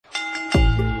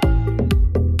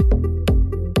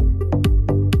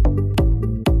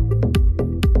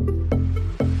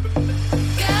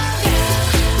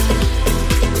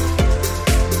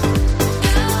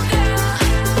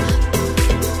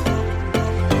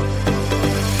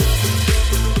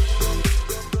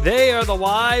They are the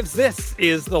wives. This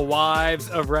is the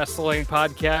Wives of Wrestling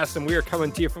podcast, and we are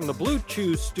coming to you from the Blue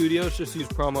Chew Studios. Just use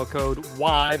promo code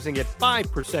WIVES and get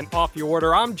 5% off your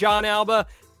order. I'm John Alba.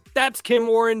 That's Kim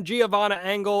Warren, Giovanna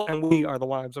Engel, and we are the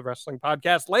Wives of Wrestling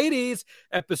podcast. Ladies,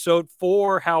 episode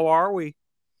 4. How are we?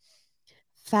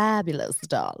 Fabulous,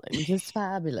 darling. Just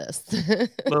fabulous.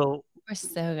 Little, We're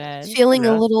so good. Feeling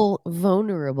a little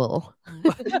vulnerable.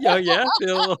 yeah,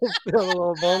 feel a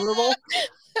little vulnerable.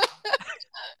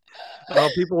 Oh,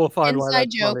 people will find why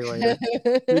that's funny later.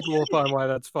 People will find why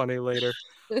that's funny later.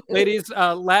 Ladies,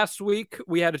 last week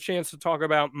we had a chance to talk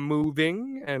about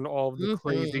moving and all of the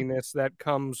craziness that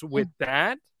comes with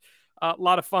that. A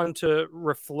lot of fun to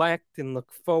reflect and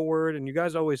look forward, and you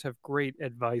guys always have great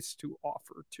advice to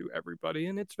offer to everybody,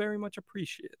 and it's very much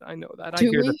appreciated. I know that. I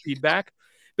hear the feedback.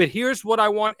 But here's what I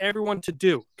want everyone to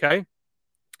do, okay?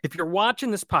 If you're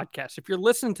watching this podcast, if you're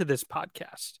listening to this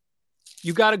podcast,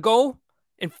 you got to go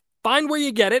and find where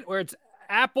you get it, where it's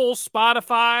Apple,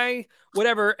 Spotify,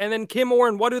 whatever. And then Kim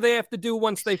Warren, what do they have to do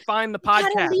once they find the podcast?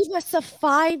 You gotta leave us a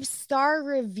 5-star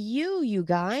review, you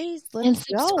guys. Let's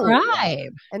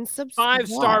subscribe. And subscribe.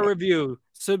 5-star review.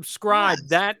 Subscribe. Yes.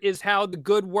 That is how the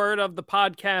good word of the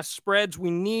podcast spreads.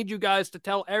 We need you guys to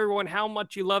tell everyone how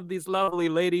much you love these lovely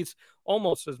ladies,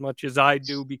 almost as much as I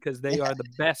do, because they are the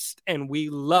best, and we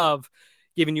love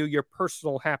giving you your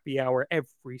personal happy hour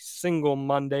every single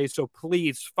Monday. So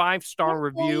please, 5-star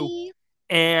review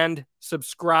and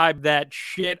subscribe that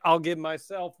shit. I'll give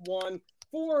myself one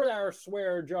for our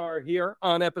swear jar here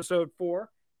on episode 4.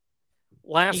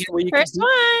 Last week, first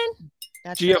one.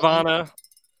 Giovanna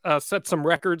set some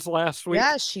records last week.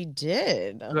 Yeah, she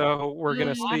did. So we're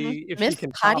going to see if Miss she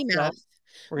can Potty top Mouth. that.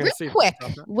 We're going to see quick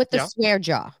with the swear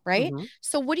jar, right? Mm-hmm.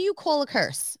 So what do you call a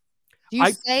curse? Do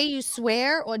you say you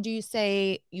swear, or do you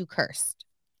say you cursed?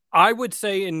 I would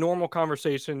say in normal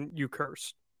conversation, you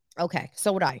cursed. Okay,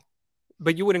 so would I.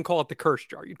 But you wouldn't call it the curse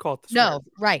jar. You'd call it the swear jar.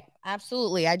 Right.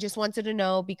 Absolutely. I just wanted to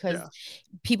know because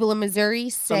people in Missouri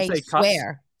say Cuss.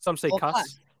 swear. Some say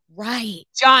cuss. Right.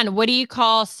 John, what do you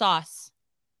call sauce?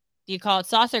 Do you call it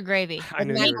sauce or gravy? I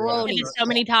knew macaroni. You so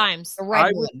many times.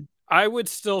 I would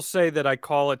still say that I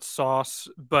call it sauce,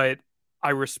 but I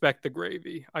respect the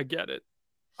gravy. I get it.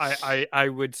 I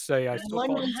would say I still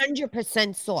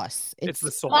 100% sauce. It's the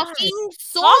sauce. Fucking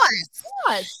sauce.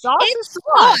 It's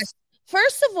sauce.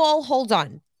 First of all, hold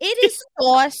on. It is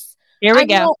sauce. Here we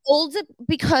go. Older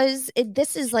because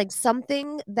this is like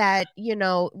something that,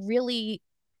 really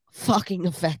fucking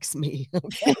affects me.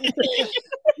 Okay?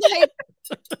 Like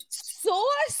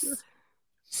sauce.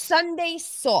 Sunday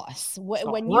sauce.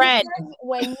 When you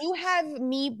have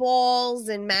meatballs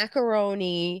and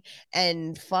macaroni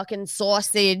and fucking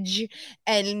sausage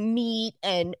and meat,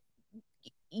 and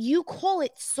you call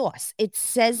it sauce. It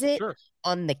says it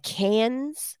on the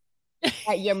cans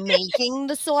that you're making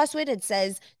the sauce with. It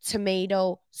says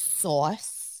tomato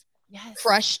sauce,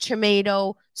 crushed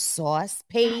tomato sauce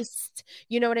paste.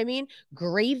 You know what I mean?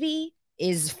 Gravy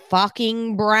is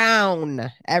fucking brown,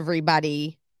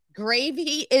 everybody.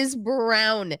 Gravy is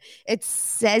brown. It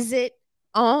says it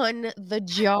on the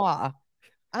jar.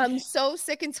 I'm so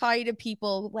sick and tired of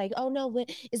people like, oh no,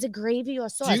 is it gravy or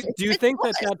sauce? Do you think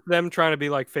that that's them trying to be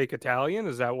like fake Italian?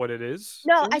 Is that what it is?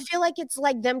 No, I feel like it's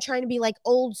like them trying to be like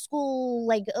old school,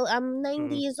 like I'm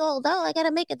 90 years old. Oh, I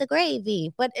gotta make it the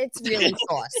gravy. But it's really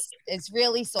sauce. It's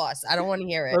really sauce. I don't want to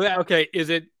hear it. Okay, is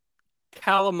it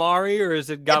calamari or is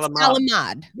it galamad?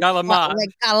 Galamad. Galamad. Like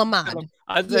galamad.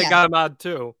 I'd say galamad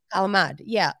too. Galamad.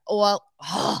 Yeah. Well,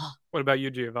 what about you,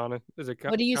 Giovanna? Is it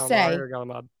what do you calamari say? Or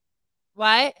galamad?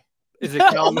 What? Is it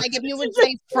calamari? Like if you would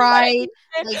say fried.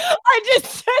 Like, I just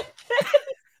said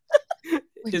that.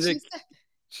 Is it?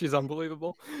 She's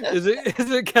unbelievable. Is it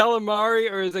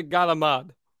calamari or is it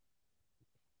galamad?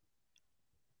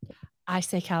 I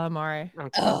say calamari.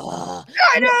 Okay.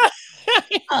 I know.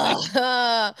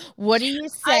 What do you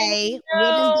say? What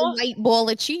is the white ball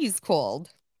of cheese called?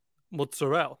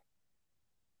 Mozzarella.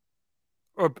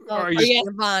 Or are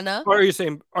you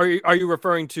saying? Are you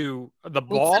referring to the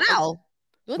ball?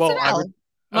 Mozzarella.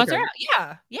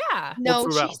 Mozzarella. Yeah. No,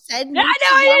 mozzarella. She said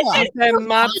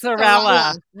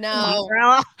mozzarella. No.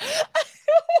 Mozzarella.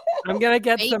 I'm gonna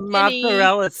get some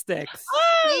mozzarella sticks.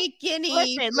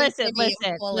 Listen.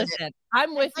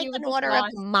 I'm with you. An order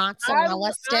of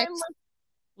mozzarella sticks.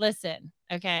 Listen,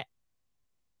 okay.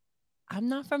 I'm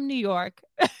not from New York.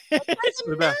 What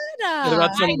about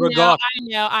some regatta?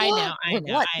 I know.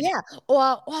 What? Yeah.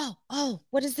 Oh,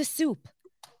 what is the soup?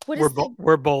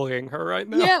 We're bullying her right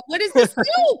now. Yeah, what is the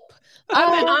soup?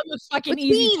 I'm a fucking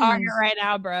easy target right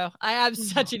now, bro. I am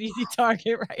such an easy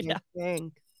target right now.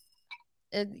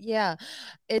 Yeah,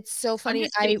 it's so funny.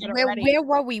 just gonna get it ready. Where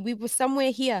were we? We were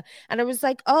somewhere here, and I was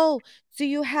like, "Oh, do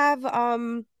you have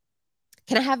Can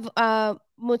I have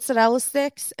mozzarella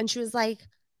sticks?" And she was like,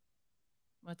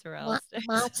 Mozzarella sticks.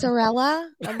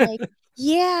 "Mozzarella." I'm like,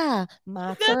 "Yeah,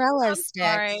 mozzarella I'm sticks."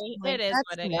 sorry. I'm like, It is that's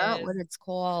what it not is. what it's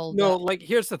called. No, like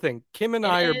here's the thing. Kim and It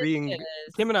I are is, being it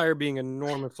is. Kim and I are being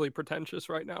enormously pretentious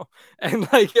right now.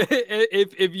 And like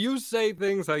if you say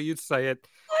things how you say it,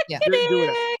 Yeah. do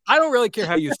it. I don't really care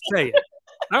how you say it.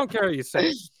 I don't care how you say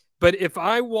it. But if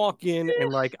I walk in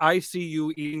and like I see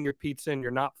you eating your pizza and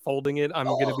you're not folding it, I'm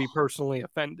gonna be personally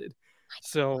offended.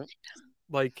 So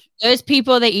like There's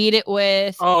people that eat it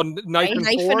with knife and and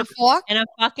a fork. fork. and a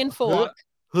fucking fork.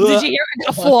 Huh. Did you hear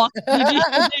a fork? Did you hear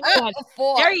that one? A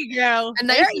fork. There you go. A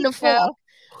knife There and you a fork.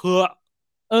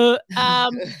 Huh.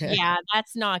 Yeah,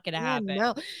 that's not gonna Yeah, happen.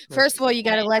 no. First of all, you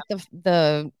gotta let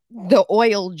the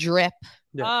oil drip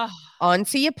Yeah.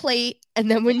 onto your plate,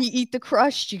 and then when you eat the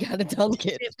crust, you gotta dunk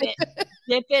it.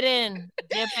 Dip it in.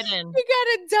 Dip it in. You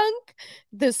gotta dunk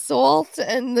the salt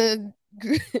and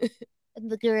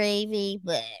the gravy,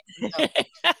 but no.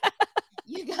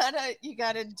 you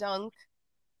gotta dunk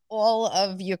all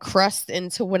of your crust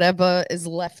into whatever is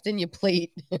left in your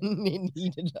plate and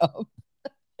eat it up.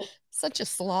 Such a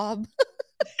slob.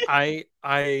 I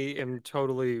am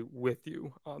totally with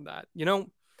you on that. You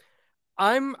know,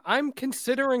 I'm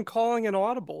considering calling an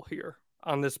audible here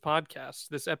on this podcast,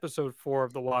 this episode 4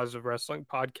 of the Lives of Wrestling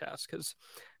podcast, because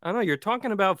I don't know, you're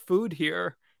talking about food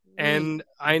here, and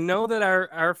I know that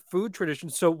our food tradition.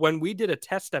 So when we did a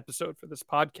test episode for this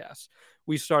podcast,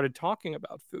 we started talking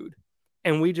about food,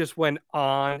 and we just went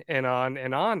on and on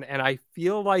and on, and I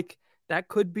feel like that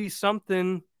could be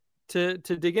something to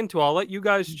dig into. I'll let you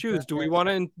guys choose. Do we want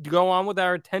to go on with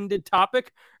our intended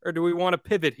topic, or do we want to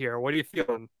pivot here? What are you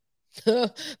feeling?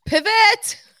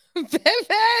 Pivot.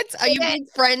 Are you being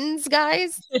friends,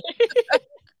 guys?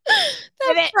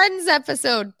 That Friends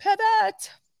episode.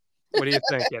 Pivot. What are you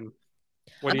thinking?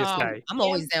 What do you say? I'm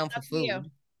always down for food.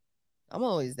 I'm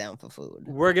always down for food.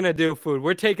 We're going to do food.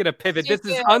 We're taking a pivot. This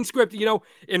is unscripted. You know,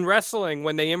 in wrestling,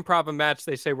 when they improv a match,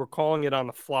 they say we're calling it on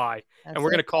the fly. And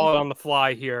we're going to call it on the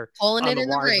fly here calling on it the in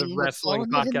the Wires ring. of Wrestling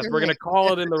podcast. We're going to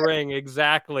call it in the ring.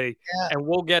 Exactly. Yeah. And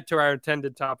we'll get to our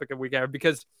intended topic if we get,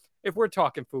 because if we're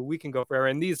talking food, we can go forever.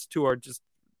 And these two are just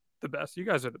the best. You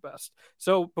guys are the best.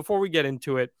 So before we get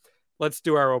into it, let's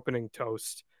do our opening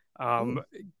toast.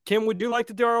 Kim, would you like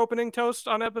to do our opening toast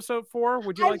on episode 4?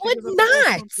 Would you like to do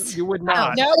not. You would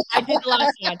not. No, I did the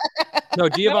last one. No,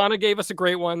 Giovanna gave us a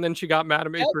great one. Then she got mad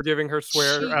at me for giving her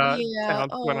swear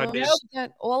sound when I did. She got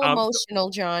all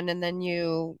emotional, John, and then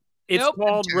you. It's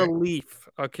called relief.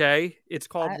 Okay, it's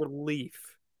called relief.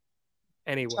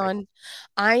 Anyway, John,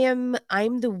 I'm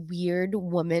the weird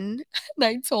woman, and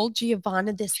I told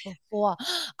Giovanna this before.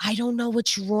 I don't know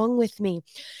what's wrong with me.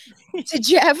 Did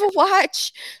you ever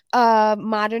watch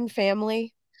Modern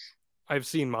Family? I've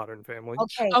seen Modern Family.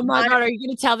 Okay. Oh my God, are you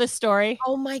going to tell this story?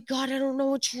 Oh my God, I don't know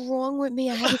what's wrong with me.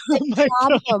 I have a sick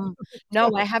problem.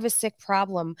 No, I have a sick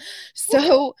problem.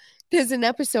 So there's an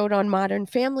episode on Modern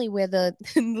Family where the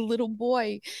little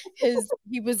boy,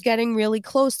 he was getting really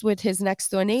close with his next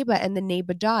door neighbor, and the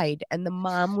neighbor died. And the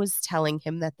mom was telling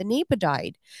him that the neighbor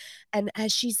died. And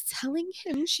as she's telling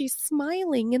him, she's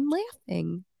smiling and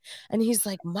laughing. And he's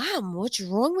like, "Mom, what's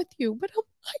wrong with you?" But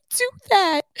I do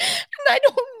that. And I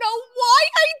don't know why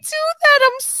I do that.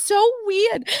 I'm so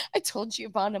weird. I told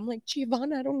Giovanna, I'm like,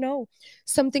 "Giovanna, I don't know.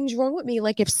 Something's wrong with me.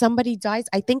 Like if somebody dies,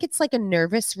 I think it's like a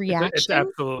nervous reaction." It's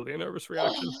absolutely a nervous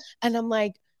reaction. And I'm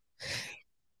like, I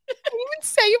can't even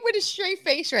say it with a straight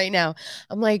face right now.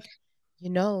 I'm like, you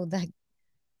know, that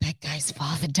guy's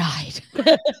father died.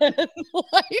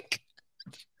 Like,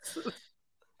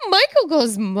 Michael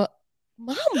goes, "Mom,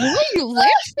 why are you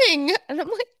laughing?" And I'm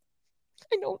like,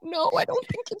 I don't know. I don't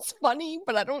think it's funny,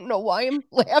 but I don't know why I'm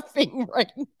laughing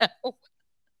right now.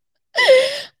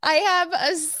 I have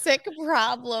a sick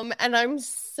problem, and I'm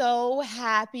so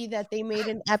happy that they made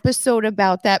an episode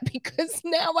about that, because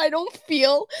now I don't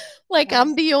feel like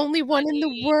I'm the only one in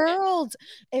the world.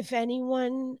 If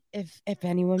anyone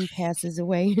passes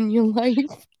away in your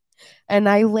life and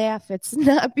I laugh, it's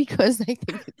not because I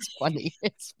think it's funny.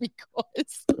 It's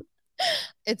because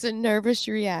it's a nervous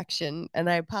reaction, and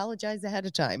I apologize ahead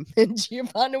of time. And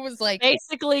Giovanna was like,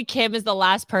 basically, Kim is the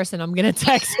last person I'm gonna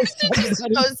text.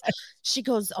 She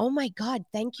goes, "Oh my God,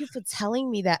 thank you for telling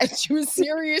me that." And she was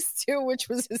serious too, which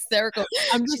was hysterical.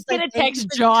 I'm just gonna text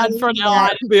John from now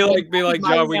on. Be like,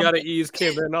 John, we gotta ease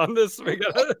Kim in on this. We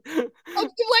gotta. I'm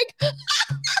like,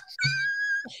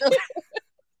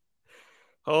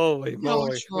 holy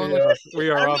moly,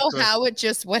 we are. I don't know how it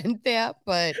just went there,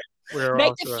 but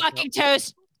Make the fucking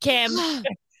toast, Kim.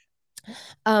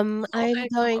 I'm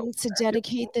going to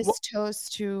dedicate this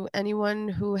toast to anyone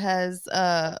who has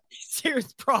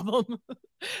serious problem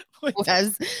with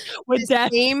the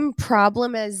same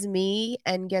problem as me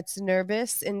and gets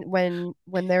nervous and when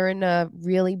they're in a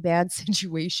really bad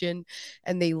situation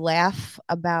and they laugh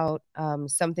about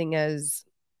something as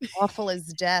awful as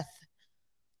death.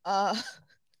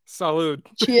 Salud.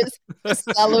 Cheers.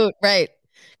 Salud. Right.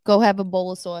 Go have a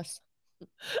bowl of sauce.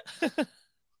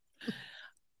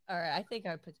 All right, I think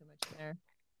I put too much in there.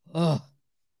 Oh,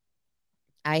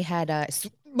 I had a.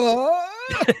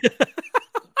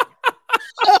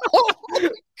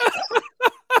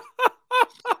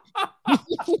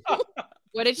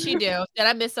 What did she do? Did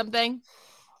I miss something?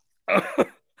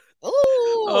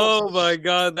 Oh my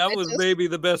God, that was maybe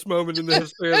the best moment in the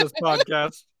history of this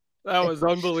podcast. That was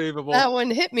unbelievable. That one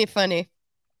hit me funny.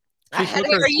 What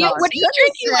are you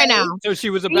drinking right now? So she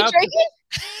was about to.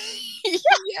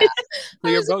 Yeah. So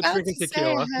you're both drinking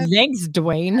tequila. Thanks,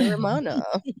 Dwayne.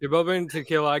 You're both drinking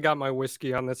tequila. I got my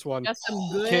whiskey on this one. Got some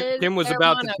good Kim was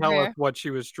about to tell us what she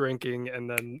was drinking, and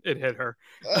then it hit her.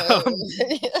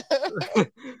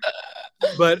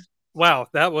 But wow,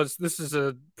 this is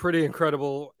a pretty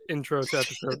incredible intro to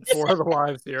episode 4 of the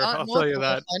Lives here. I'll tell you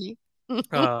that.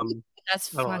 That's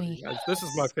funny. This is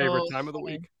my favorite time of the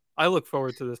week. I look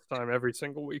forward to this time every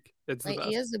single week. It's the best.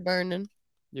 My ears are burning.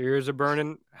 Your ears are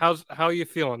burning. How are you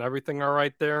feeling? Everything all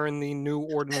right there in the New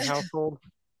Orden household?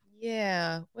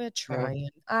 Yeah, we're trying.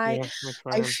 I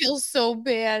feel so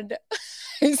bad.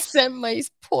 I sent my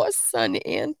poor son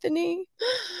Anthony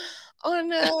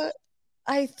on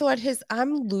I thought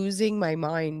I'm losing my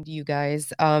mind, you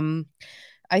guys.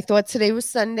 I thought today was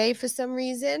Sunday for some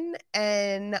reason,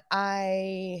 and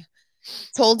I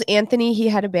told Anthony he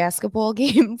had a basketball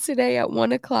game today at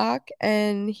 1:00,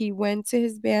 and he went to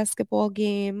his basketball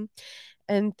game.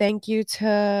 And thank you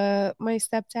to my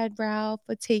stepdad Ralph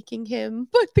for taking him,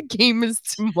 but the game is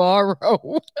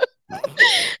tomorrow. And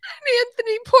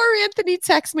poor Anthony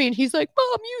texts me, and he's like,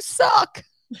 "Mom, you suck."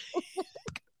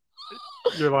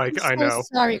 You're like, I know.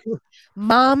 Sorry,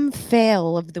 mom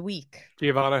fail of the week.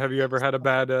 Giovanna, have you ever had a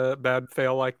bad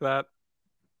fail like that?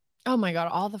 Oh my God,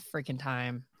 all the freaking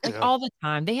time. All the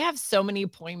time. They have so many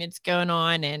appointments going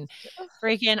on and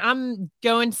freaking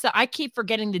I keep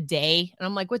forgetting the day and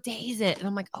I'm like, what day is it? And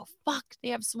I'm like, oh fuck, they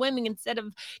have swimming instead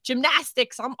of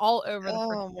gymnastics. I'm all over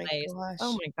the place. Gosh.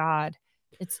 Oh my God.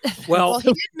 Well, he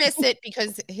did miss it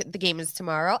because the game is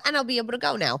tomorrow and I'll be able to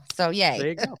go now. So yay. There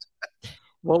you go.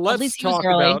 Well, let's talk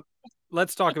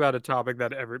about a topic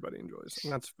that everybody enjoys,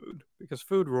 and that's food. Because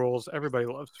food rules. Everybody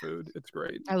loves food. It's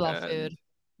great. I love food.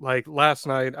 Like last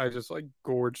night, I just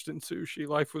gorged in sushi.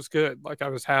 Life was good. I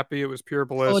was happy. It was pure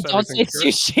bliss. Oh, don't say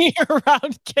sushi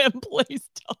around Kim, please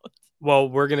don't. Well,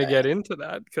 we're gonna get into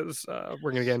that because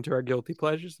we're gonna get into our guilty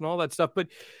pleasures and all that stuff. But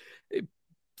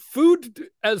food,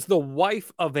 as the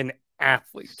wife of an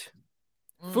athlete,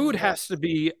 food has to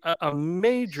be a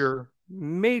major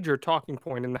talking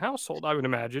point in the household, I would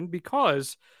imagine,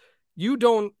 because you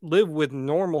don't live with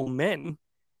normal men.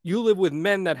 You live with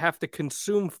men that have to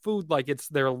consume food like it's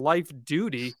their life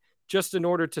duty just in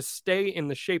order to stay in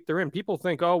the shape they're in. People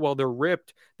think, oh, well, they're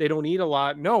ripped. They don't eat a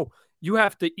lot. No, you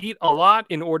have to eat a lot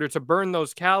in order to burn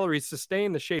those calories to stay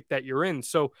in the shape that you're in.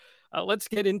 So let's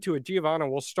get into it. Giovanna,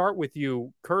 we'll start with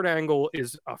you. Kurt Angle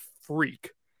is a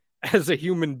freak as a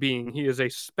human being. He is a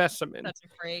specimen. That's a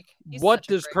freak. What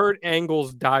does Kurt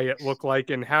Angle's diet look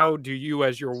like, and how do you,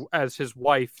 as his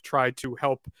wife, try to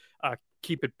help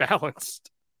keep it balanced?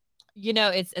 You know,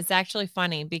 it's actually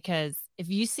funny because if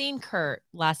you seen Kurt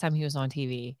last time he was on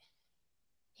TV,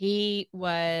 he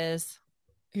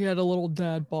had a little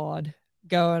dad bod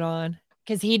going on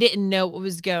because he didn't know what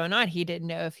was going on. He didn't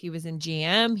know if he was in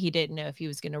GM. He didn't know if he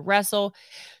was going to wrestle.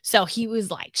 So he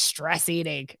was stress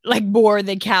eating more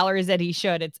than calories that he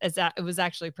should. It was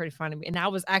actually pretty funny. And I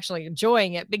was actually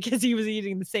enjoying it because he was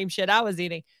eating the same shit I was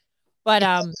eating.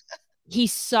 But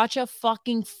he's such a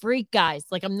fucking freak, guys.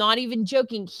 I'm not even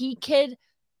joking. He could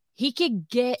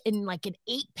get in an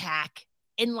 8-pack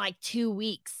in 2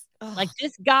 weeks. Ugh.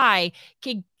 This guy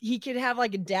could have a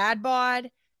dad bod,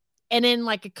 and in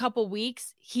a couple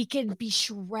weeks he could be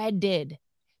shredded.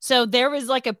 So there was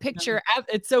a picture.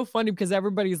 It's so funny because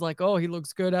everybody's like, "Oh, he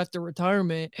looks good after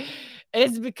retirement."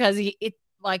 It's because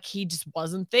he just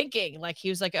wasn't thinking. He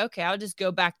was like, okay, I'll just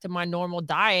go back to my normal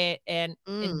diet and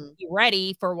be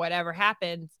ready for whatever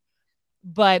happens.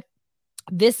 But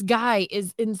this guy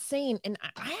is insane. And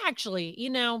I actually,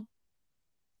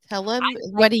 tell him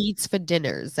what he eats for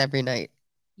dinners every night.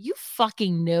 You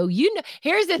fucking know.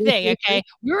 Here's the thing, okay?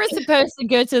 We were supposed to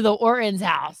go to the Orton's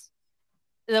house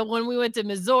when we went to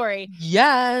Missouri.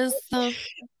 Yes.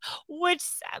 Which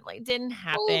sadly didn't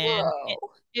happen.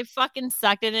 It fucking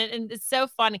sucked, and it's so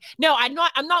funny. No, I'm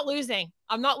not losing.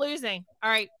 I'm not losing. All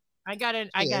right. I gotta.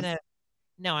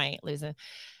 No, I ain't losing.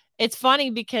 It's funny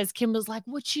because Kim was like,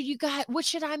 what should you got? What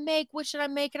should I make? What should I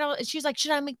make? And she's like,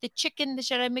 should I make the chicken?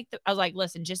 Should I make the? I was like,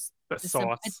 listen, just the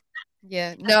sauce.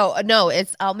 Yeah. No,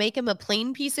 I'll make him a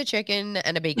plain piece of chicken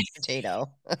and a baked potato.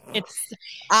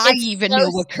 I even know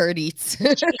what Kurt eats.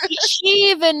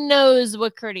 She even knows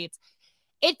what Kurt eats.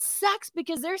 It sucks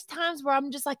because there's times where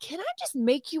I'm just like, can I just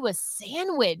make you a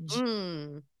sandwich?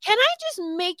 Can I just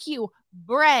make you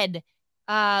bread?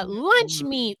 Lunch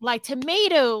meat, like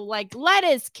tomato, like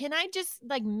lettuce. Can I just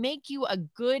like make you a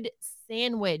good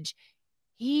sandwich?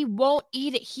 He won't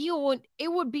eat it.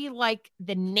 It would be like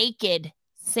the naked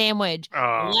sandwich,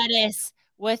 lettuce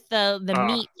with the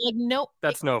meat. Like, no,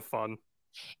 that's no fun.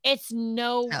 It's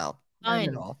no fun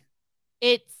at all.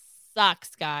 It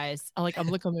sucks, guys. I'm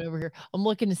looking over here. I'm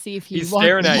looking to see if he's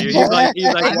staring at you. He's like,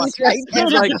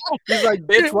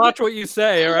 bitch, watch what you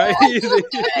say, all right? I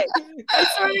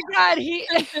swear to God, he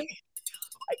like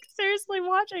seriously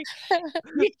watching.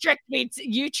 You tricked me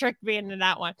into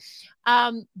that one.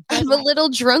 I'm a little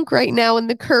drunk right now, and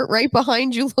the Kurt right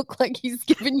behind you look like he's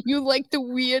giving you like the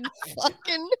weird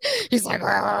fucking. He's like,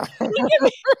 not that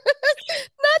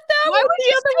Why one,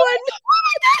 the other one.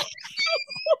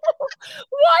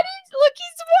 What is? Look,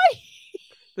 he's white.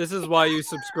 This is why you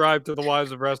subscribe to the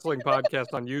Wives of Wrestling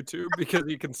podcast on YouTube, because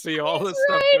you can see all this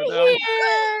stuff right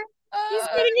here. He's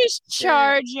getting his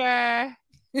charger.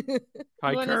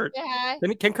 Hi, Kurt.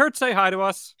 Can Kurt say hi to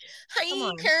us?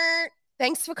 Hi, Kurt.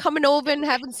 Thanks for coming over and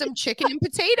having some chicken and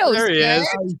potatoes. There he is.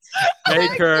 Hey,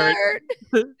 Kurt.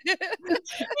 He's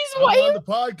white on the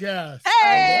podcast.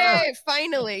 Hey,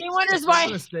 finally. He wonders why. I'm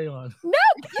gonna stay on. No,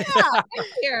 yeah.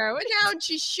 Here, now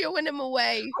she's shooing him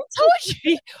away. I told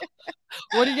you.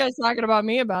 What are you guys talking about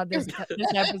me about this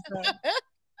episode?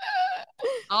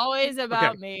 Always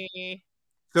about me.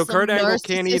 So Kurt Angle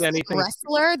can't eat anything.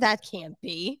 Wrestler? That can't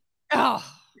be. Oh.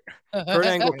 Kurt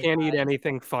Angle can't eat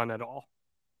anything fun at all.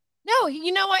 No,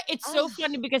 you know what? It's so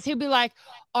funny because he'll be like,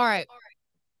 all right,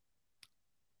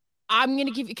 I'm going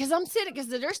to give you, because I'm sitting, because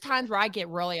there's times where I get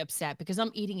really upset because I'm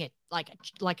eating it like a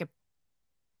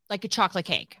chocolate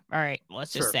cake. All right,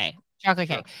 let's just say chocolate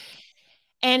cake.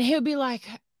 And he'll be like,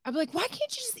 I'll be like, why can't you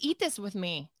just eat this with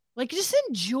me? Like, just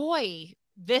enjoy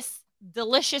this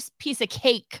delicious piece of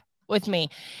cake with me.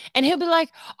 And he'll be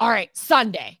like, all right,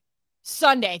 Sunday,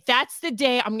 that's the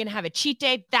day I'm going to have a cheat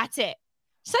day. That's it.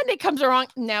 Sunday comes around.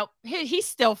 No, he's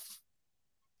still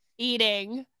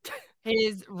eating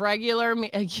his regular.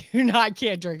 I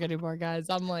can't drink anymore, guys.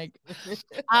 I'm like,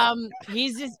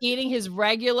 he's just eating his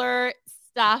regular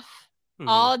stuff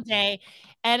all day,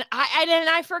 and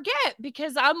I forget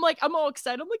because I'm all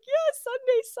excited. I'm like, yeah,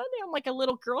 Sunday. I'm like a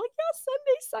little girl. Like, yeah,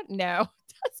 Sunday. No,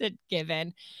 doesn't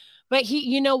given. But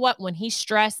you know what? When he's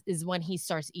stressed is when he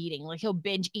starts eating. Like he'll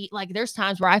binge eat. Like there's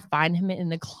times where I find him in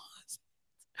the closet.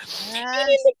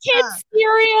 Eating the kids'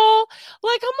 cereal.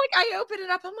 Like, I open it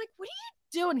up. I'm like, what are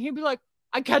you doing? He'd be like,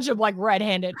 I catch him like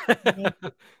red-handed.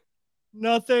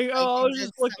 Nothing. Oh, I was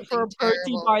just looking for a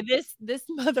protein bar. This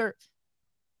mother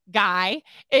guy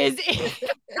is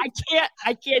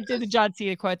I can't do the John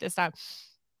Cena quote this time.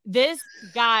 This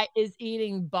guy is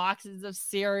eating boxes of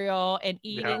cereal and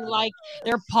eating like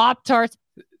their Pop-Tarts.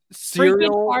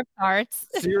 Cereal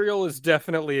is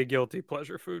definitely a guilty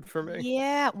pleasure food for me.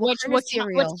 Yeah. Which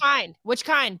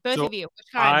kind? Both of you. Which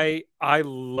kind? I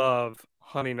love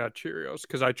Honey Nut Cheerios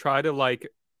because I try to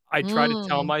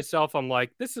tell myself, I'm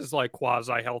like, this is like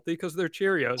quasi healthy because they're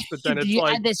Cheerios, but then it's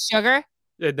like add this sugar.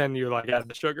 And then you like add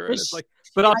the sugar and it's like,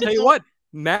 but I'll tell you what,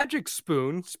 Magic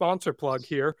Spoon, sponsor plug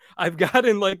here. I've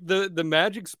gotten like the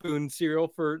Magic Spoon cereal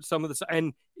for some of this,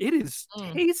 and it is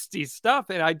tasty stuff,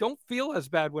 and I don't feel as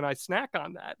bad when I snack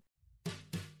on that.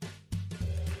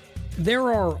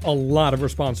 There are a lot of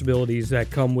responsibilities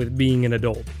that come with being an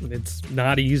adult. It's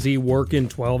not easy working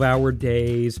 12-hour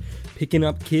days, picking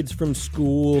up kids from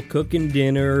school, cooking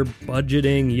dinner,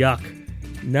 budgeting, yuck.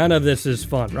 None of this is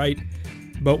fun, right?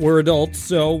 But we're adults,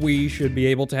 so we should be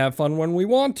able to have fun when we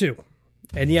want to.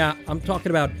 And yeah, I'm talking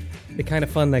about the kind of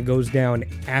fun that goes down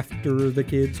after the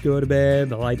kids go to bed,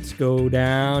 the lights go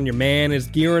down, your man is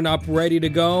gearing up, ready to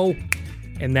go,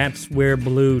 and that's where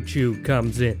Blue Chew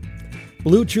comes in.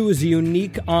 Blue Chew is a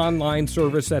unique online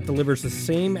service that delivers the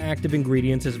same active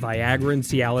ingredients as Viagra and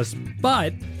Cialis,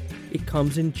 but it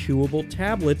comes in chewable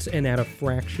tablets and at a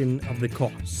fraction of the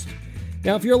cost.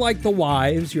 Now, if you're like the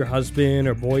wives, your husband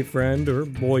or boyfriend or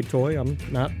boy toy, I'm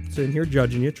not sitting here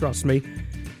judging you, trust me.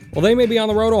 Well, they may be on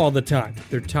the road all the time.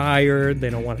 They're tired. They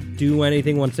don't want to do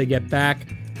anything once they get back.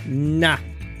 Nah,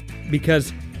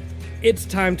 because it's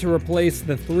time to replace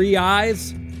the 3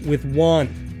 I's with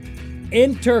 1.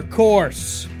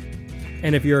 Intercourse.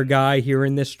 And if you're a guy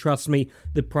hearing this, trust me,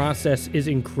 the process is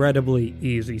incredibly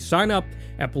easy. Sign up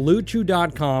at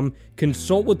BlueChew.com,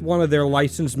 consult with one of their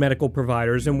licensed medical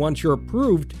providers, and once you're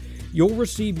approved, you'll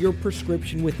receive your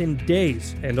prescription within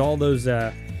days. And all those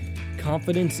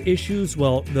confidence issues,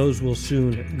 well, those will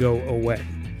soon go away.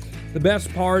 The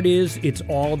best part is it's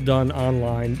all done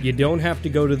online. You don't have to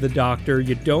go to the doctor.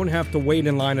 You don't have to wait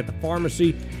in line at the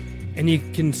pharmacy. And you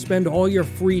can spend all your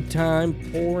free time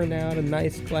pouring out a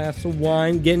nice glass of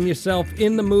wine, getting yourself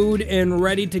in the mood and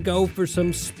ready to go for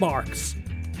some sparks.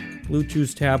 Blue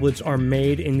Chew's tablets are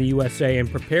made in the USA and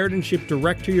prepared and shipped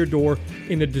direct to your door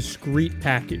in a discreet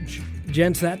package.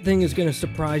 Gents, that thing is going to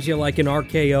surprise you like an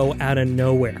RKO out of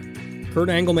nowhere. Kurt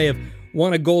Angle may have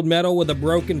won a gold medal with a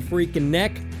broken freaking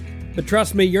neck, but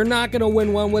trust me, you're not going to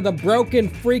win one with a broken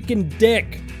freaking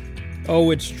dick.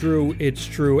 Oh, it's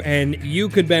true, and you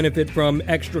could benefit from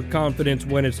extra confidence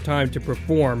when it's time to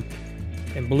perform,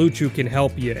 and Blue Chew can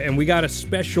help you. And we got a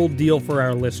special deal for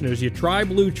our listeners. You try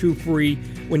Blue Chew free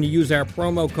when you use our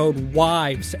promo code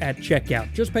WIVES at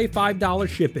checkout. Just pay $5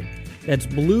 shipping. That's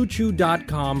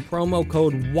BlueChew.com, promo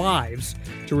code WIVES,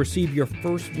 to receive your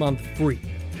first month free.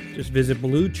 Just visit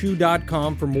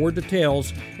BlueChew.com for more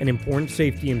details and important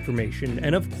safety information.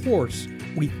 And of course,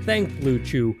 we thank Blue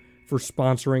Chew for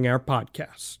sponsoring our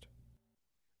podcast.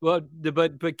 Well,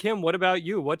 but Kim, what about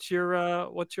you? What's your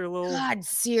little... God,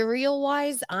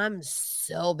 cereal-wise, I'm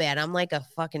so bad. I'm like a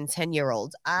fucking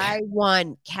 10-year-old. I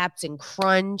want Captain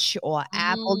Crunch or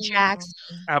Apple Jacks.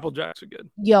 Apple Jacks are good.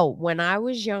 Yo, when I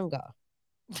was younger,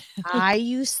 I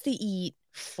used to eat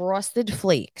Frosted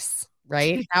Flakes,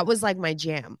 right? That was like my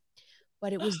jam.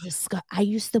 But it was disgusting. I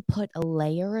used to put a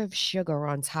layer of sugar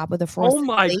on top of the Frosted Flakes.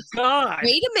 Oh my Flakes. God.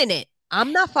 Wait a minute.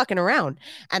 I'm not fucking around.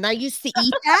 And I used to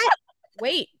eat that.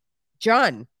 Wait,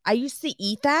 John, I used to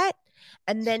eat that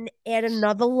and then add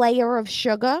another layer of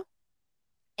sugar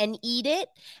and eat it.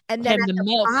 And then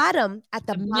at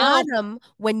the bottom,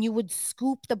 when you would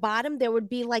scoop the bottom, there would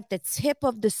be like the tip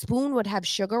of the spoon would have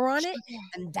sugar on it.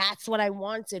 And that's what I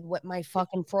wanted with my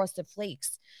fucking Frosted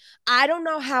Flakes. I don't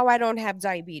know how I don't have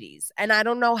diabetes. And I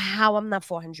don't know how I'm not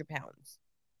 400 pounds.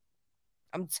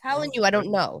 I'm telling you, I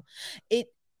don't know.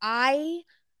 I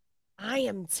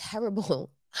am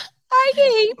terrible. I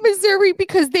hate Missouri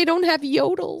because they don't have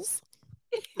yodels.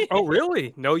 Oh,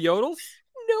 really? No yodels?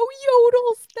 No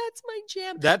yodels. That's my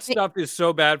jam. That stuff is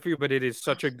so bad for you, but it is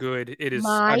such a good. It is.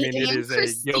 It is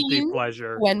a guilty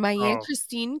pleasure. When my Aunt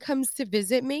Christine comes to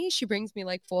visit me, she brings me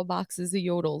like 4 boxes of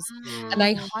yodels, and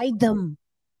I hide them.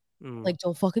 Like,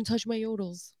 don't fucking touch my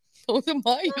yodels. Those are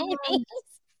my yodels.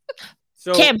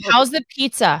 So, Kim, how's the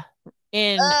pizza?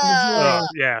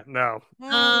 Yeah, no.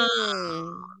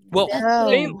 Well,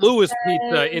 St. Louis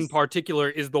pizza in particular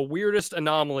is the weirdest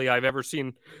anomaly I've ever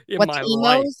seen in my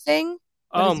life. Thing?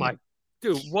 Oh my,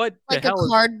 dude, what like the hell? Like a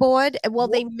cardboard? Well,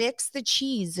 they mix the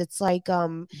cheese. It's like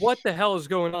what the hell is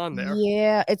going on there?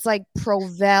 Yeah, it's like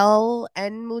Provel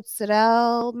and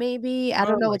mozzarella, maybe. I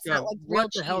don't know. It's not like real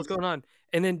what the hell is going on?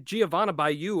 And then Giovanna, by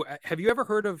you, have you ever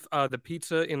heard of the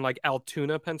pizza in like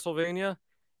Altoona, Pennsylvania?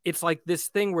 It's like this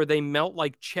thing where they melt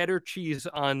like cheddar cheese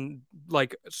on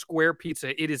like square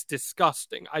pizza. It is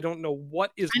disgusting. I don't know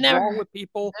what is wrong with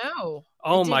people. No.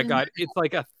 Oh my God. It's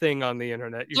like a thing on the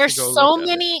internet. There's so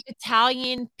many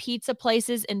Italian pizza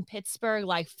places in Pittsburgh,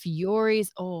 like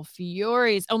Fiore's. Oh,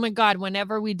 Fiore's. Oh my God.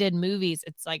 Whenever we did movies,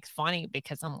 it's like funny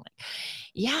because I'm like,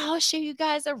 yeah, I'll show you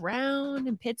guys around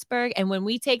in Pittsburgh. And when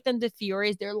we take them to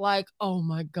Fiore's, they're like, oh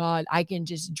my God, I can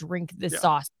just drink this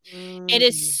sauce. It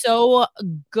is so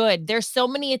good. There's so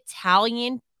many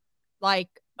Italian like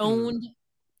owned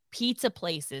pizza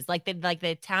places, like the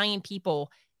Italian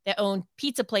people that own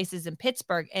pizza places in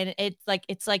Pittsburgh, and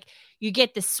it's like you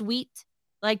get the sweet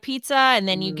like pizza, and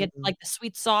then you get like the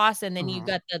sweet sauce, and then you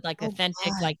got the like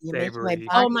authentic like savory.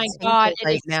 Oh my God,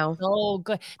 right it's now so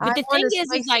good. But the thing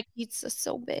is like pizza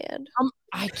so bad.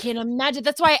 I can't imagine.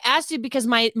 That's why I asked you, because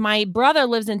my brother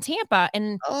lives in Tampa,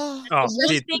 and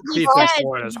pizza in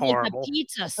Florida is horrible.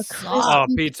 Pizza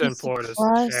pizza in Florida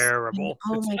is terrible.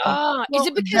 Oh my God! Is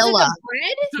it because of the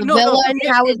bread? No, and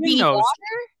how it's being water?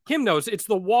 Kim knows it's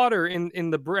the water in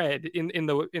the bread in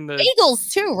the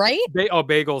bagels too, right?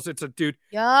 Bagels. It's a dude.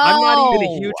 Yo.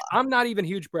 I'm not even a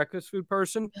huge breakfast food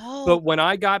person. But when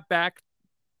I got back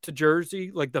to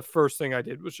Jersey, like the first thing I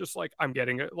did was just like, I'm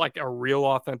getting a real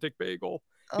authentic bagel,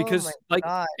 because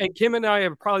and Kim and I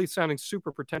are probably sounding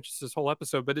super pretentious this whole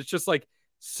episode, but it's just like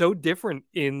so different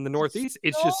in the Northeast.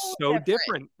 It's just so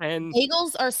different. And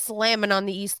bagels are slamming on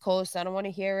the East Coast. I don't want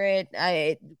to hear it.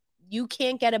 You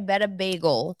can't get a better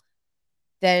bagel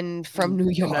than from New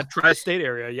York. In that tri-state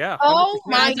area, yeah. Oh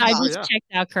my God. I just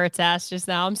checked out Kurt's ass just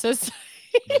now. I'm so sorry.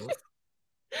 He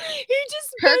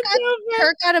just Kurt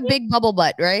got a big bubble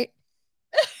butt, right?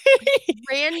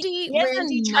 Randy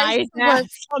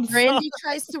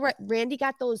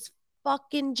got those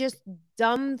fucking just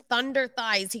dumb thunder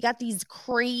thighs. He got these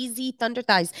crazy thunder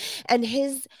thighs. And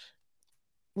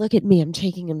look at me, I'm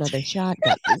taking another shot,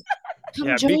 guys.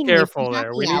 Yeah, be careful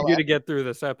there. We need you to get through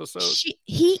this episode.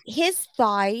 His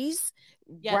thighs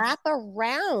wrap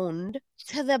around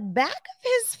to the back of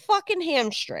his fucking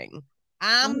hamstring.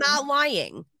 I'm not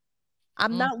lying.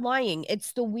 I'm not lying.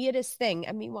 It's the weirdest thing.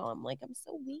 And meanwhile, I'm like, I'm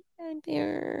so weak back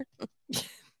there.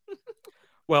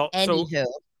 Well,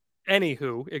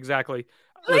 anywho, exactly.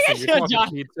 Listen, you're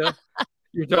talking pizza.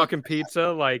 You're talking pizza.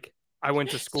 Like, I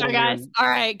went to school. Sorry, guys. All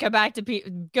right, go back to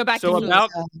so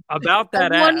about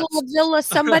that ass. La Villa.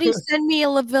 Somebody send me a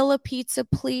La Villa pizza,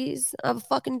 please. I'll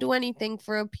fucking do anything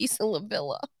for a piece of La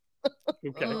Villa.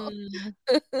 Okay.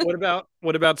 What about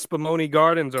Spumoni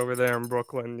Gardens over there in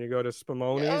Brooklyn? You go to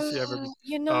Spumoni's?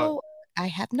 I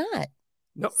have not.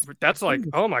 No, that's like,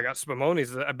 oh my God,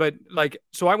 Spumoni's. But like,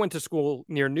 so I went to school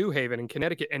near New Haven in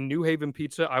Connecticut, and New Haven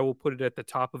pizza, I will put it at the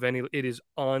top of any. It is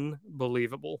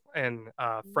unbelievable. And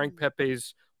Frank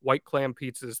Pepe's white clam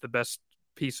pizza is the best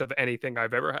piece of anything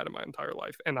I've ever had in my entire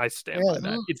life, and I stand by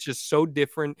that. It's just so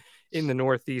different in the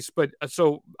Northeast. But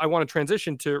so I want to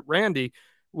transition to Randy.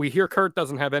 We hear Kurt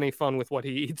doesn't have any fun with what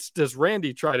he eats. Does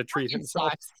Randy try to treat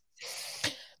himself?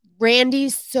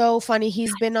 Randy's so funny.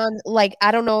 He's been on, like,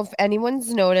 I don't know if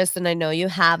anyone's noticed, and I know you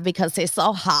have because he's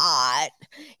so hot.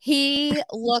 He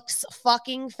looks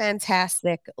fucking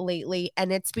fantastic lately,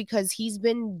 and it's because he's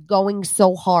been going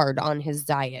so hard on his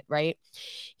diet, right?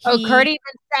 Kurt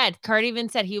even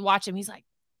said he watched him. He's like,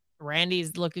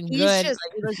 Randy's looking good. Just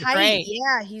he looks tight. great.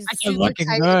 Yeah, he's super looking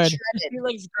tight good. And shredded. He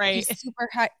looks great. He's super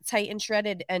tight and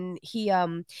shredded, and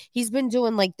he's been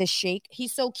doing like the shake.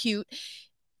 He's so cute.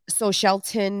 So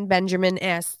Shelton Benjamin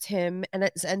asked him,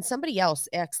 and somebody else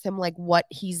asked him like what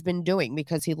he's been doing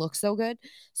because he looks so good.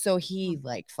 So he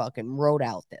like fucking wrote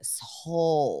out this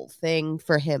whole thing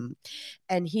for him,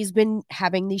 and he's been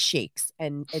having these shakes,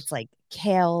 and it's like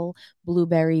kale,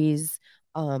 blueberries,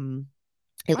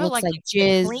 it looks like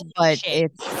jizz, but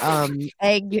shit. It's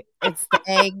egg. It's the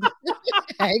egg,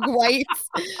 egg whites.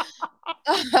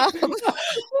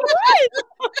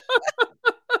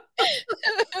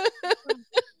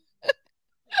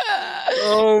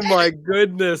 Oh my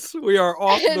goodness, we are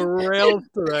off the rails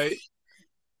tonight.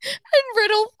 And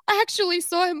Riddle actually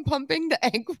saw him pumping the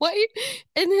egg white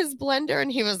in his blender,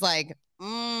 and he was like,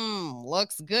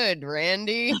 looks good,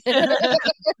 Randy.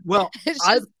 Well,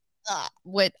 I've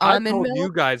told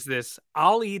you guys this.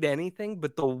 I'll eat anything,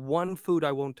 but the one food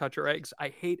I won't touch are eggs. I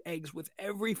hate eggs with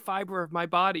every fiber of my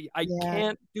body. I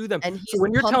can't do them. And so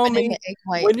when you're telling me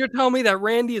that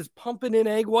Randy is pumping in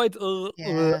egg whites,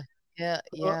 yeah.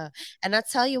 And I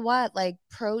tell you what, like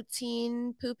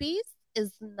protein poopies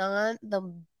is not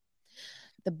the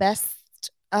best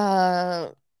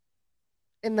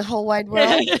in the whole wide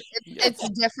world. It's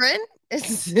different.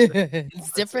 It's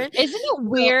different. Isn't it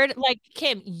weird? Like,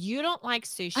 Kim, you don't like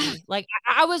sushi. Like,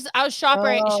 I was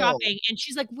shopping, and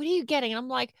she's like, "What are you getting?" And I'm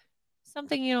like,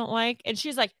 "Something you don't like." And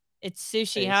she's like, "It's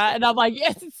sushi, huh?" And I'm like,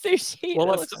 "Yes, it's sushi." Well,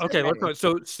 let's go.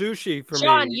 So sushi for me.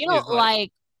 John, you don't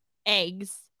like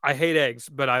eggs. I hate eggs,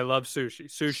 but I love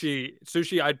sushi.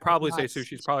 Sushi. I'd probably say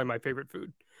sushi is probably my favorite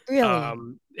food.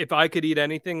 Really? If I could eat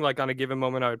anything, like on a given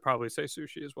moment, I would probably say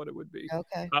sushi is what it would be.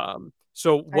 Okay.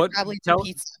 So what?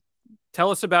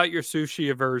 Tell us about your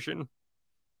sushi aversion.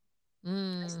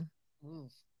 Sushi's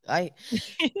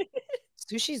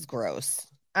gross.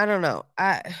 I don't know.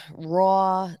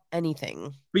 Raw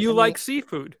anything. But you like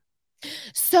seafood.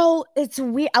 So it's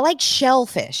weird. I like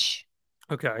shellfish.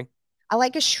 Okay. I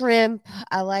like a shrimp.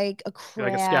 I like a crab.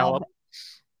 You like a scallop?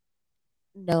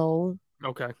 No.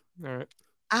 Okay. All right.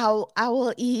 I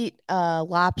will eat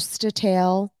lobster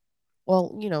tail.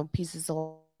 Well, pieces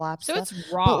of lobster. So it's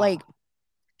raw. But like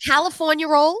California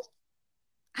roll,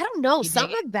 I don't know.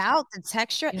 Something about the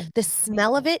texture, the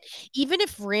smell of it. Even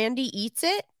if Randy eats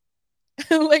it,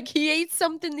 like he ate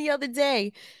something the other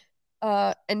day,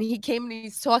 and he came and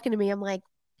he's talking to me. I'm like,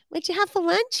 "What'd you have for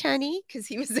lunch, honey?" Because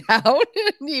he was out,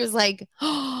 and he was like,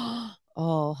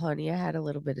 "Oh, honey, I had a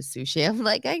little bit of sushi." I'm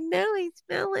like, "I know, I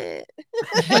smell it."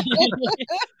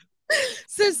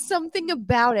 So something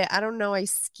about it. I don't know. I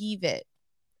skeeve it.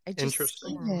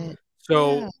 Interesting. Skeeve it.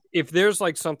 So if there's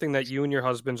like something that you and your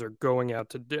husbands are going out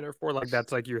to dinner for, like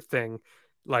that's like your thing.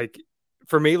 Like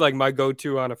for me, like my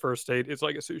go-to on a first date is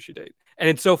like a sushi date. And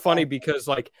it's so funny because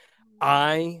like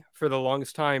I, for the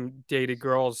longest time, dated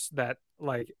girls that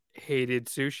like hated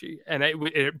sushi, and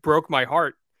it broke my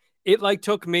heart. It like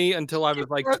took me until I was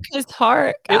like broke his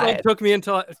heart. It like took me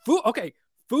until food. Okay,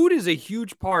 food is a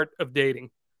huge part of dating.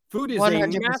 Food is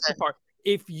 100%. A massive part.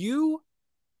 If you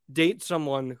date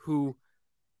someone who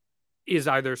is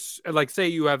either like, say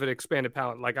you have an expanded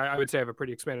palate, like I would say I have a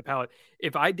pretty expanded palate.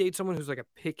 If I date someone who's like a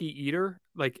picky eater,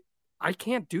 like I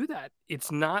can't do that.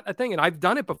 It's not a thing, and I've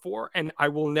done it before, and I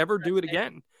will never do it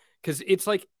again because it's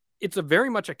like it's a very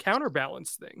much a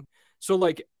counterbalance thing. So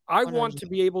like I want to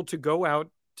be able to go out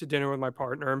to dinner with my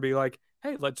partner and be like,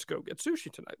 hey, let's go get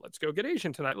sushi tonight. Let's go get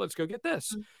Asian tonight. Let's go get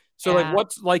this. So like,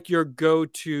 what's like your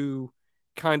go-to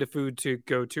kind of food to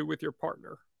go to with your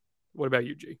partner? What about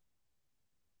you, G?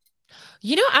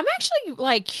 You know, I'm actually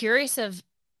like curious of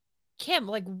Kim,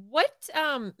 like what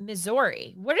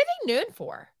Missouri, what are they known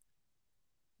for?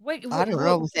 I don't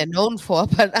know what they're known for,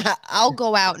 but I'll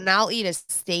go out and I'll eat a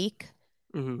steak.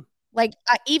 Mm-hmm. Like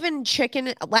even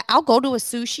chicken, like I'll go to a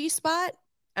sushi spot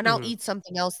and I'll eat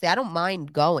something else there. I don't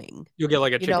mind going. You'll get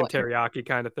like a chicken teriyaki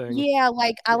kind of thing. Yeah,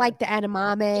 like I like the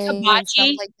edamame and stuff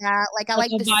like that. Like I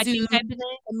like the soup,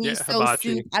 the miso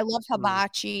soup. I love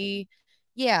hibachi.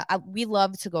 Yeah, we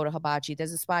love to go to hibachi.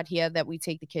 There's a spot here that we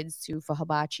take the kids to for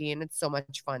hibachi, and it's so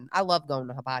much fun. I love going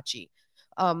to hibachi.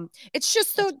 It's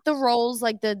just the rolls,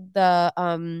 like the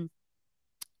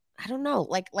I don't know.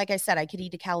 Like I said, I could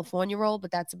eat a California roll, but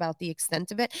that's about the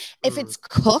extent of it. If it's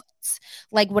cooked,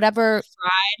 like whatever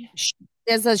fried,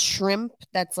 there's a shrimp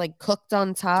that's like cooked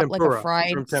on top, tempura, like a fried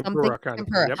shrimp something. Tempura kind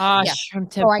tempura. Of thing. Yep. Shrimp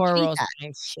tempura rolls.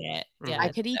 Shit. Yeah, I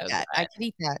could eat that. I could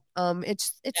eat that.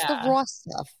 It's the raw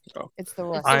stuff. It's the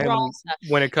raw stuff.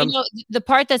 When it comes, the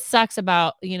part that sucks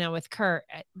about with Kurt,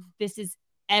 this is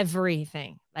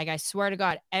everything. Like I swear to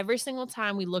God, every single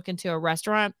time we look into a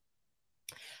restaurant,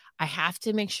 I have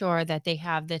to make sure that they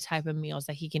have the type of meals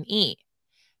that he can eat,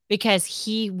 because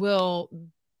he will,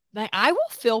 like, I will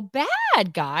feel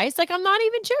bad, guys. Like, I'm not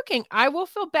even joking. I will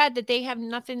feel bad that they have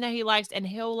nothing that he likes, and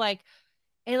he'll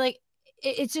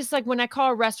it's just like when I call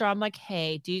a restaurant, I'm like,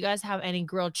 hey, do you guys have any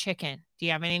grilled chicken? Do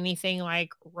you have anything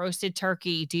like roasted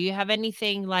turkey? Do you have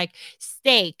anything like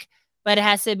steak? But it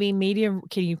has to be medium.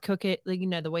 Can you cook it, like,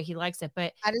 the way he likes it?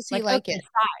 But how does he like it?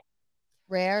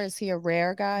 Rare? Is he a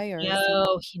rare guy? Or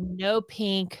no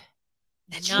pink.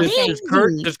 Does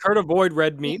Kurt avoid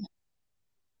red meat?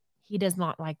 He does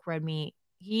not like red meat.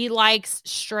 He likes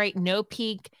straight, no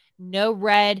pink, no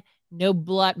red, no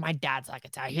blood. My dad's like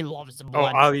Italian. He loves the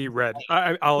blood. Oh, I'll eat red.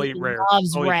 I'll eat rare.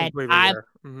 Loves red.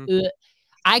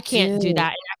 I can't do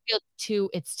that. And I feel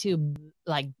it's too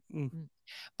like,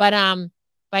 but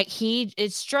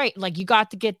it's straight. Like, you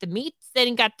got to get the meats, then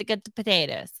you got to get the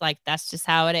potatoes. Like, that's just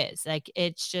how it is. Like,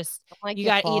 it's just, you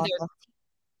got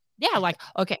either, like,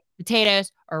 okay,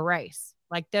 potatoes or rice.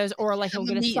 Like those, or like he'll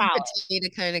get a salad.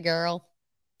 Potato kind of girl.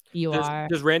 You are.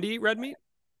 Does Randy eat red meat?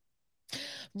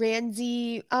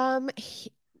 Randy,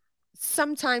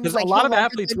 sometimes, like, a lot of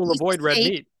athletes will avoid red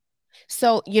meat.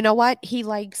 So you know what? He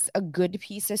likes a good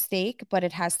piece of steak, but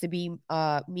it has to be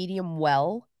medium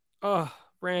well. Oh,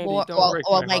 Randy, don't break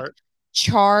my heart.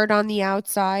 Charred on the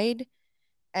outside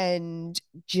and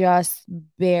just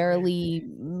barely,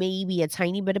 maybe a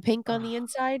tiny bit of pink on the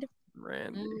inside.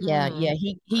 Randy. Yeah,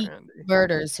 he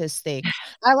murders his steak.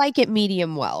 I like it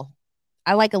medium well.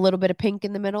 I like a little bit of pink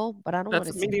in the middle, but I don't want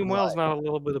to. Medium well is not a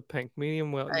little bit of pink.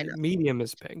 Medium well, medium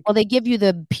is pink. Well, they give you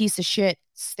the piece of shit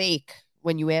steak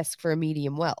when you ask for a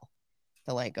medium well.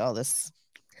 They're like, oh, this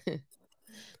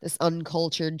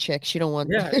uncultured chick, she don't want.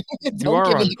 Yeah, you are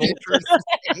uncultured.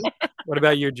 What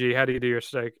about you, G? How do you do your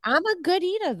steak? I'm a good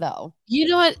eater, though. You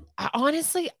know what?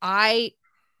 Honestly, I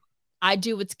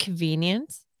do what's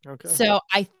convenient. Okay. So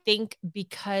I think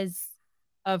because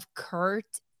of Kurt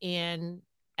and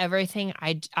everything,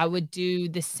 I would do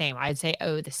the same. I'd say,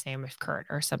 the same as Kurt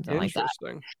or something like that.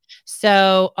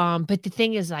 So, but the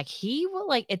thing is, like, he will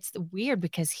it's weird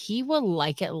because he will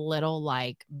like it a little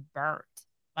like burnt,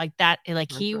 like that.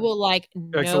 Like he will like a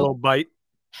little bite.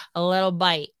 A little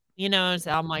bite, So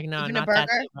I'm like, no, not that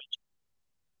too much.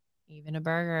 Even a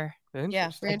burger. Yeah,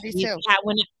 Randy too.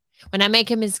 When I make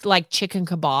him his like chicken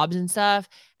kebabs and stuff,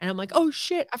 and I'm like, oh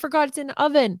shit, I forgot it's in the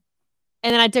oven.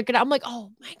 And then I took it out. I'm like,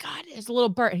 oh my God, it's a little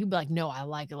burnt. He'd be like, no, I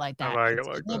like it like that. I like it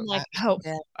like that. I'm like, oh,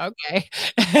 okay.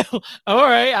 All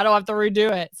right. I don't have to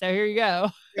redo it. So here you go.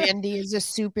 Randy is a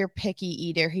super picky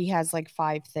eater. He has like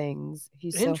 5 things.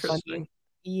 He's so funny.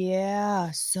 Yeah.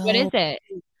 So what is it?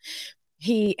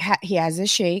 He has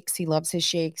his shakes. He loves his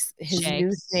shakes. His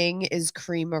new thing is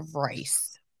cream of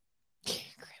rice.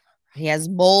 He has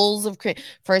bowls of cream.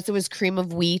 First, it was cream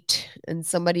of wheat, and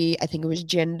somebody, I think it was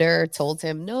Gender, told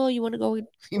him, "No, you want to go with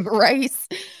cream of rice."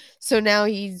 So now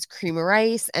he's cream of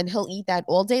rice, and he'll eat that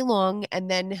all day long, and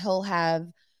then he'll have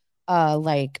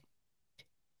like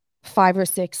 5 or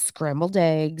 6 scrambled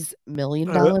eggs, $1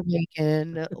 million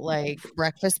bacon, like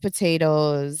breakfast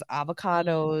potatoes,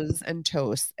 avocados, and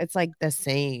toast. It's like the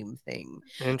same thing.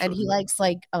 And he likes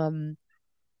like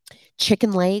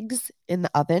chicken legs in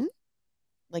the oven.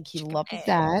 Like he loves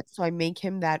that. So I make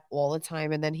him that all the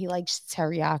time. And then he likes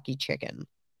teriyaki chicken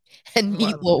and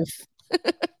meatloaf.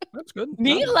 That's good.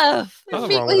 Meatloaf.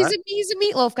 He's a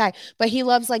meatloaf guy, but he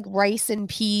loves like rice and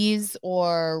peas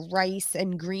or rice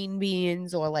and green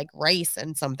beans or like rice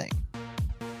and something.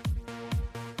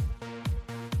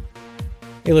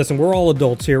 Hey, listen, we're all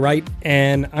adults here, right?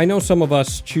 And I know some of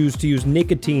us choose to use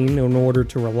nicotine in order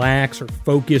to relax or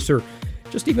focus or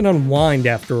just even unwind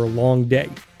after a long day.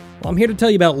 Well, I'm here to tell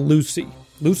you about Lucy.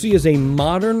 Lucy is a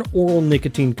modern oral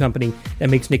nicotine company that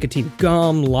makes nicotine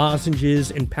gum, lozenges,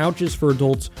 and pouches for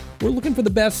adults who are looking for the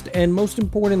best and, most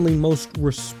importantly, most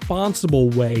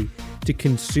responsible way to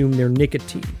consume their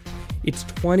nicotine. It's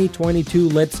 2022.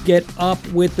 Let's get up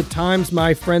with the times,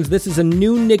 my friends. This is a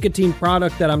new nicotine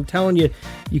product that I'm telling you,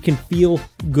 you can feel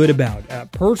good about.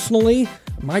 Personally,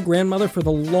 my grandmother for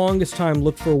the longest time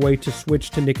looked for a way to switch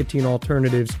to nicotine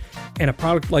alternatives, and a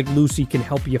product like Lucy can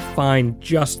help you find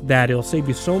just that. It'll save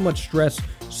you so much stress,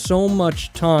 so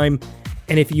much time,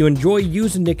 and if you enjoy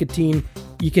using nicotine,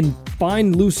 you can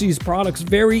find Lucy's products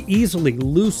very easily.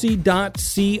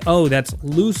 Lucy.co. That's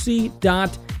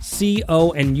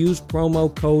Lucy.co, and use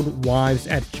promo code WIVES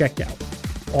at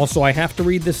checkout. Also, I have to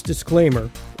read this disclaimer.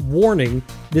 Warning,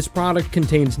 this product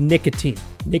contains nicotine.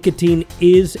 Nicotine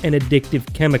is an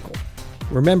addictive chemical.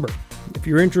 Remember, if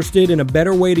you're interested in a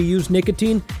better way to use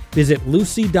nicotine, visit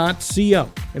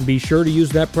Lucy.co and be sure to use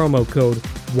that promo code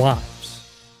WIVES.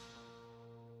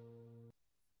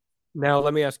 Now,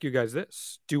 let me ask you guys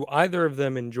this. Do either of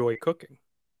them enjoy cooking?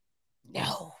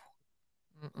 No.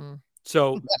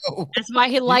 So no. That's why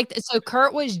he liked it. So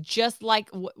Kurt was just like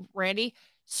Randy.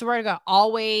 Swear to God,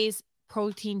 always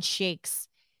protein shakes.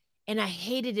 And I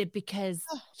hated it because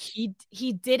he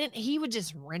would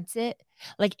just rinse it.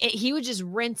 He would just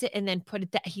rinse it and then put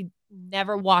it that he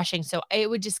never washing. So it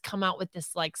would just come out with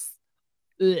this like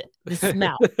the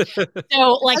smell.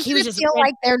 So like he was just feel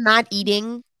like they're not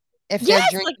eating if they're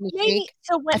drinking the shake.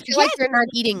 So I feel like they're not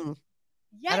eating.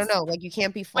 Yes. I don't know. Like you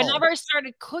can't be full. Whenever I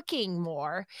started cooking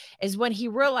more is when he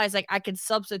realized like I could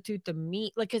substitute the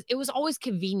meat. Like, cause it was always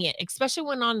convenient, especially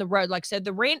when on the road. Like, so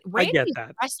Randy's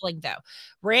wrestling though.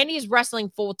 Randy's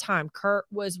wrestling full time. Kurt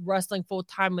was wrestling full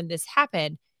time when this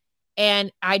happened.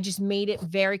 And I just made it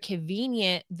very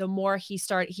convenient. The more he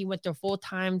went to full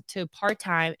time to part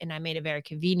time, and I made it very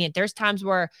convenient. There's times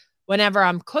where whenever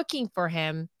I'm cooking for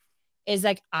him is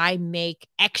like I make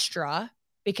extra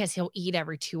because he'll eat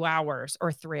every 2 hours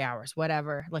or 3 hours,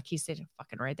 whatever. Like he's sitting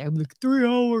fucking right there. I'm like 3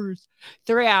 hours,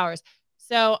 3 hours.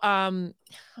 So,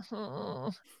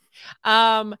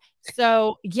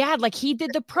 so yeah, like he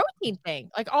did the protein thing,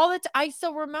 like all that. I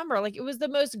still remember, like it was the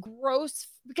most gross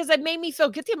because it made me feel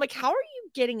guilty. I'm like, how are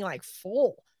you getting like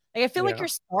full? Like I feel like you're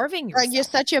starving yourself. Like you're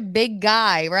such a big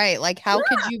guy, right? Like how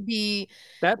could you be?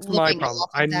 That's my problem.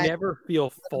 I never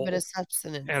feel full. Bit of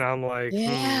substance. And I'm like,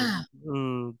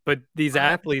 but these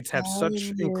athletes have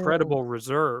such incredible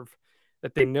reserve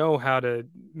that they know how to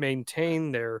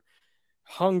maintain their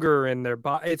hunger and their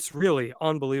body. It's really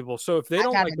unbelievable. So if they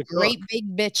don't like to great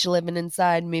big bitch living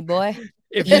inside me, boy.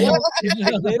 If they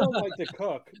don't like to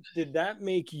cook, did that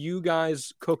make you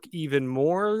guys cook even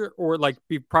more, or like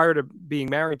prior to being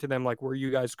married to them, like were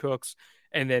you guys cooks,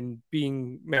 and then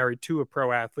being married to a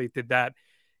pro athlete, did that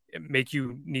make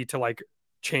you need to like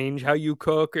change how you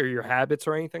cook or your habits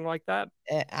or anything like that?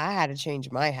 I had to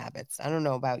change my habits. I don't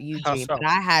know about you, Gene, but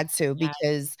I had to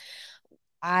because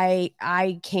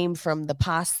I came from the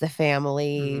pasta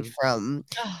family, from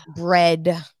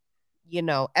bread,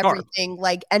 everything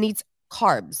like, and it's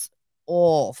carbs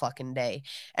all fucking day.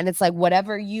 And it's like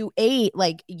whatever you ate,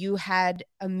 like you had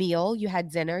a meal, you had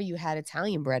dinner, you had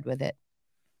Italian bread with it.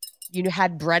 You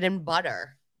had bread and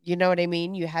butter. You know what I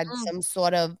mean? You had some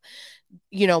sort of,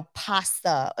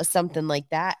 pasta or something like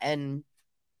that. And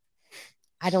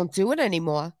I don't do it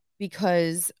anymore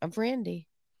because of Randy.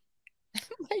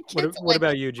 What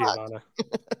about you, Giovanna?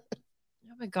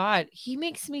 Oh my God. He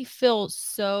makes me feel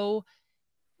so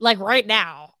like right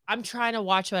now I'm trying to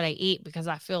watch what I eat because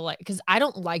I feel like, because I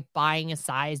don't like buying a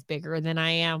size bigger than I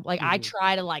am. Like I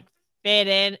try to like fit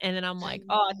in. And then I'm like,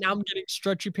 oh, now I'm getting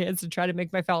stretchy pants to try to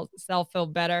make myself feel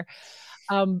better.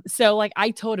 So like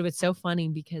I told him, it's so funny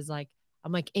because like,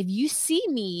 I'm like, if you see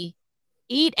me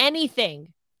eat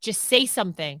anything, just say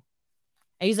something.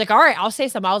 And he's like, all right, I'll say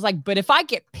something. I was like, but if I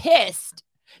get pissed,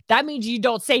 that means you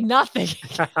don't say nothing.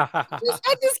 Just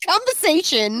had this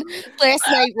conversation last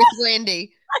night with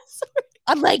Randy.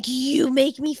 I'm like, you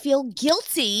make me feel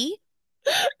guilty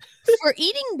for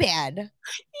eating bad.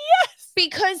 Yes.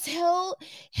 Because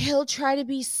he'll try to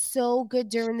be so good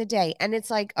during the day. And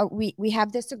it's like, we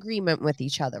have this agreement with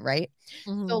each other, right?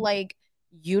 Mm-hmm. So like,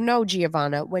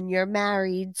 Giovanna, when you're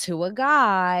married to a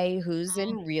guy who's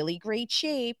in really great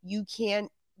shape, you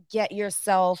can't get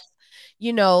yourself,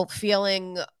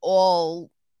 feeling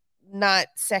all not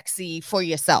sexy for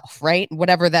yourself, right?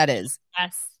 Whatever that is.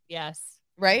 Yes.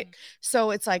 Right.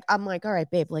 So it's like, I'm like, all right,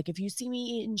 babe, like if you see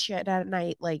me eating shit at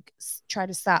night, like try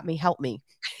to stop me, help me.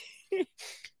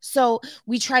 So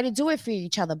we try to do it for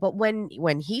each other. But when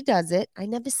he does it, I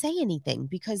never say anything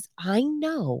because I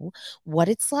know what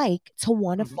it's like to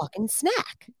want a fucking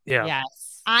snack. Yeah.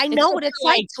 Yes. I know what it's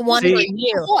like to want to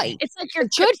enjoy. It's like you're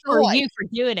good for you for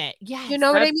doing it. Yeah. You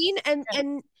know what I mean?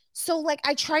 And so like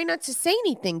I try not to say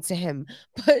anything to him,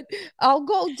 but I'll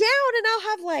go down and I'll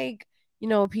have like,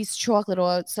 a piece of chocolate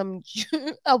or some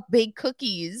baked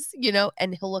cookies,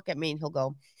 and he'll look at me and he'll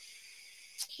go,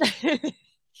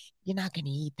 you're not going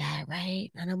to eat that,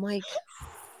 right? And I'm like,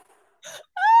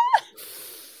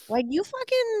 like you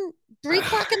fucking 3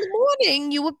 o'clock in the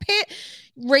morning, you were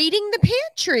raiding the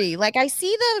pantry. Like I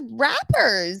see the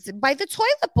wrappers by the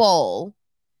toilet bowl.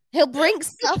 He'll bring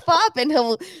stuff up and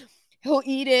he'll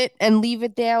eat it and leave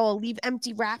it there or leave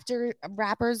empty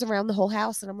wrappers around the whole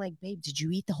house. And I'm like, babe, did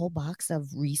you eat the whole box of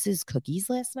Reese's cookies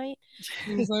last night?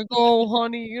 He's like, oh,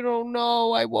 honey, you don't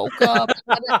know. I woke up.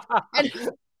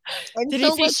 Did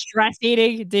he say stress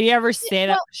eating? Did he ever say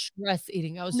that? Stress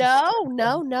eating.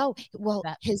 No. Well,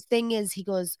 his thing is, he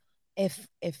goes, if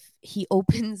he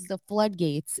opens the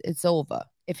floodgates, it's over.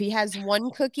 If he has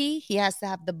one cookie, he has to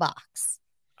have the box.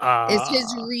 Is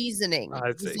his reasoning.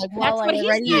 He's like, well, I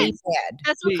already ate that.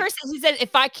 That's what Chris said. He said,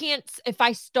 if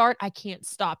I start, I can't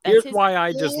stop. Here's why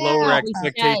I just lower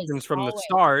expectations from the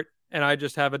start, and I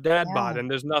just have a dad bod, and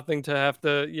there's nothing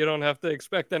you don't have to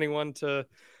expect anyone to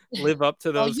live up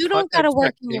to those. You don't got to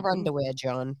work in your underwear,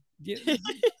 John.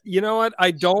 You know what? I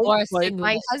don't.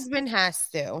 My husband has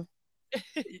to.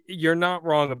 You're not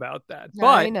wrong about that. No,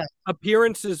 but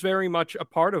appearance is very much a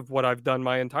part of what I've done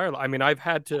my entire life. I mean, I've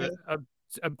had to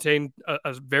obtain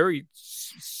a very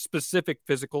specific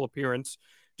physical appearance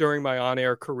during my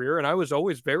on-air career, and I was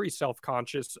always very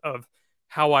self-conscious of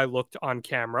how I looked on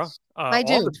camera. I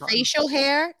do facial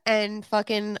hair and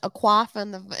fucking a coif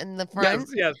in the front.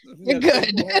 Yes, you're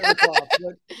good.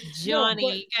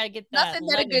 Johnny, you gotta get that. Nothing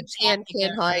that a good tan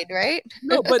can't hide, right?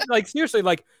 No, but like seriously,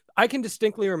 like I can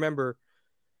distinctly remember,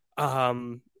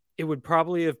 it would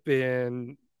probably have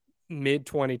been mid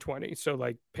 2020. So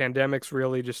like pandemic's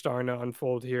really just starting to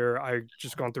unfold here. I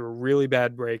just gone through a really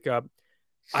bad breakup.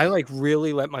 I like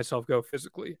really let myself go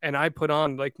physically, and I put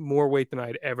on like more weight than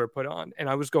I'd ever put on. And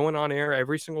I was going on air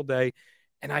every single day,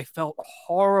 and I felt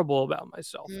horrible about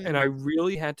myself. And I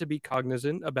really had to be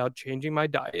cognizant about changing my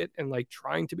diet and like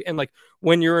trying to be, and like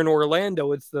when you're in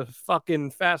Orlando, it's the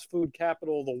fucking fast food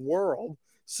capital of the world.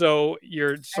 So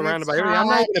you're surrounded by everything. I'm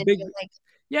not even a big,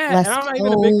 and I'm not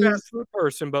even a big fast food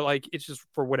person, but like, it's just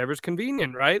for whatever's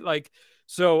convenient, right? Like,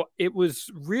 so it was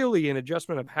really an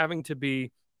adjustment of having to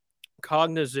be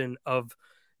cognizant of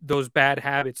those bad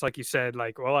habits. Like you said,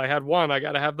 like, well, I had one, I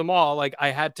got to have them all. Like I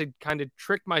had to kind of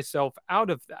trick myself out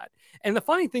of that. And the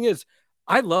funny thing is,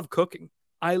 I love cooking.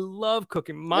 My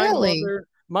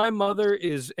mother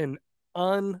is an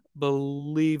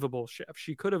unbelievable chef.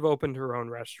 She could have opened her own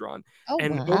restaurant.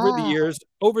 Over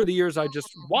the years, I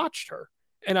just watched her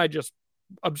and I just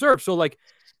observed. So like,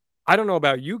 I don't know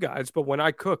about you guys, but when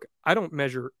I cook, I don't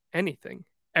measure anything.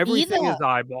 Everything is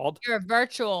eyeballed. You're a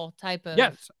virtual type of.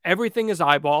 Yes, everything is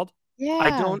eyeballed. Yeah. I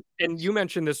don't, and you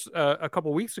mentioned this a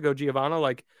couple weeks ago, Giovanna,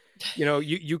 like,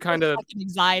 you kind of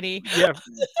anxiety. Yeah.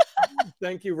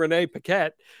 Thank you, Renee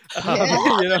Paquette.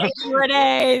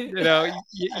 Renee.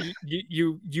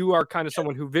 You are kind of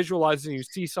someone who visualizes and you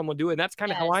see someone do it. And that's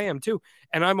kind of how I am too.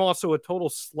 And I'm also a total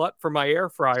slut for my air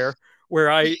fryer, where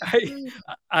I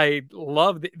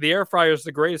love the air fryer is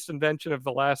the greatest invention of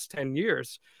the last 10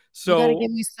 years. So you gotta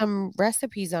give me some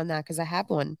recipes on that because I have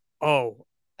one. Oh,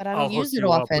 but I don't use it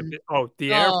often.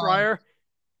 The air fryer.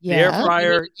 Yeah. The air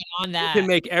fryer on that. You can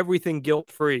make everything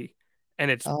guilt free, and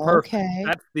it's perfect.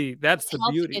 That's the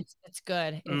beauty. It's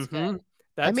good. It's good.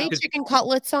 I made chicken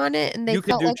cutlets on it, and they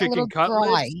felt like a little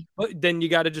dry. But then you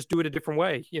got to just do it a different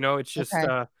way. It's just.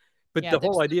 Okay. But the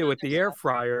whole idea with the air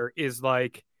fryer is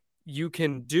like you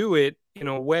can do it in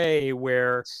a way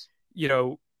where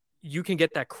you can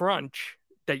get that crunch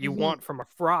that you want from a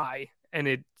fry, and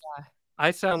it. Yeah.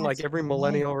 I sound like every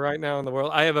millennial right now in the world.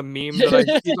 I have a meme that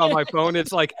I keep on my phone.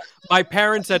 It's like my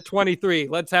parents at 23.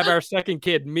 Let's have our second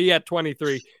kid, me at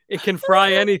 23. It can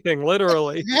fry anything,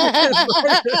 literally. Some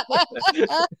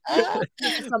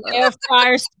air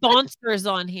fryer sponsors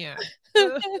on here.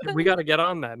 We got to get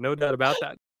on that. No doubt about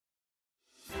that.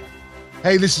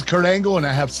 Hey, this is Kurt Angle, and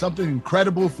I have something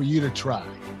incredible for you to try.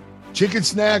 Chicken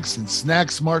Snacks and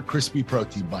Snack Smart Crispy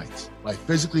Protein Bites by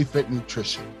Physically Fit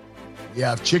Nutrition. You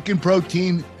have chicken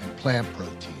protein and plant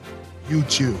protein. You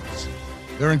choose.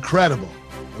 They're incredible.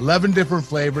 11 different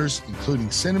flavors,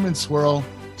 including cinnamon swirl,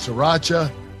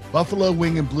 sriracha, buffalo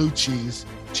wing and blue cheese,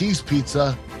 cheese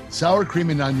pizza, sour cream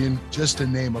and onion, just to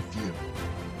name a few.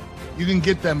 You can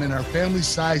get them in our family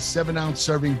size 7-ounce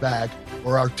serving bag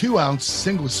or our 2-ounce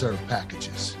single-serve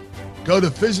packages. Go to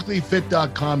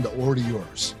physicallyfit.com to order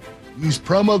yours. Use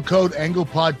promo code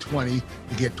AnglePod20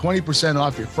 to get 20%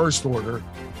 off your first order,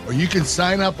 or you can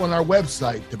sign up on our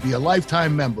website to be a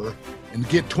lifetime member and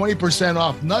get 20%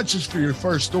 off, not just for your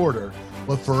first order,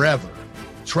 but forever.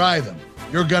 Try them.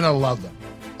 You're going to love them.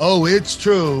 Oh, it's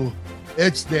true.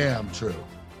 It's damn true.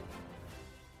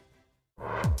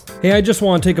 Hey, I just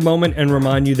want to take a moment and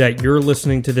remind you that you're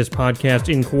listening to this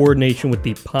podcast in coordination with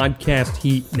the Podcast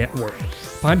Heat Network.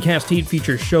 Podcast Heat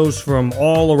features shows from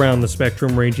all around the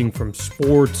spectrum, ranging from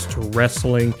sports to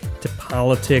wrestling to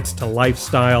politics to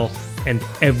lifestyle and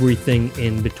everything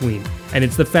in between. And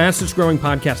it's the fastest growing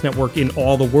podcast network in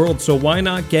all the world, so why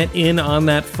not get in on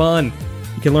that fun?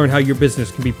 You can learn how your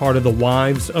business can be part of the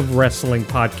Wives of Wrestling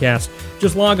podcast.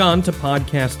 Just log on to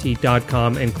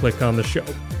podcastheat.com and click on the show.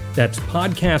 That's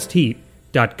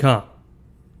podcastheat.com.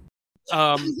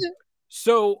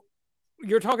 So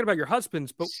you're talking about your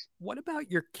husbands, but what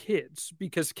about your kids?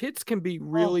 Because kids can be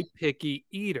really picky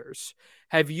eaters.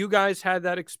 Have you guys had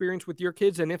that experience with your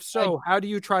kids? And if so, how do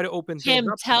you try to open things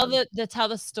up? Tell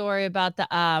the story about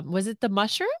the was it the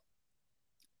mushroom?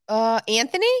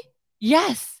 Anthony?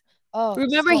 Yes. Oh,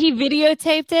 remember he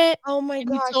videotaped it? Oh my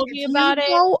gosh. He told me about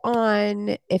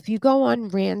it. If you go on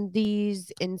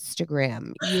Randy's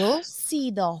Instagram, you'll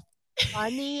see the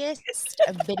funniest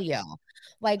video.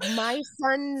 Like my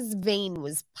son's vein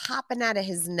was popping out of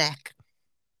his neck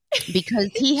because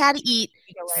he had to eat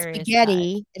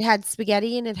spaghetti. It had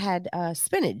spaghetti and it had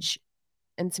spinach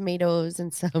and tomatoes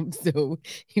and some. So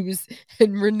he was,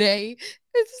 and Renee,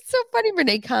 it's so funny.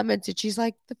 Renee commented, she's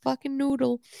like, the fucking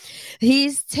noodle.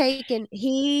 He's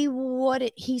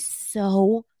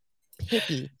so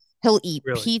picky. He'll eat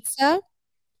pizza.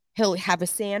 He'll have a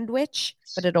sandwich,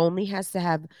 but it only has to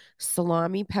have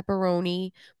salami,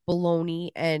 pepperoni,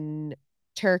 bologna, and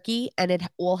turkey. And it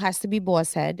all has to be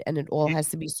Boar's Head, and it all has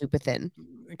to be super thin.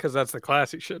 Because that's the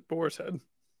classic shit, Boar's Head.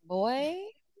 Boy,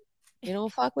 you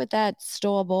don't fuck with that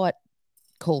store-bought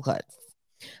cold cuts.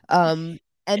 And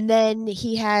then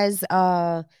he has,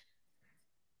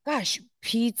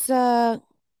 pizza,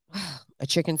 a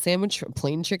chicken sandwich, a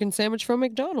plain chicken sandwich from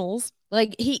McDonald's.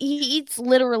 Like he eats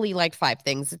literally like 5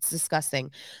 things. It's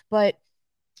disgusting. But,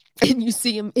 and you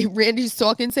see him, Randy's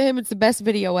talking to him. It's the best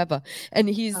video ever. And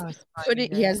he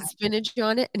has spinach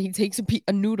on it, and he takes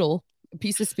a noodle, a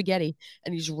piece of spaghetti,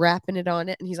 and he's wrapping it on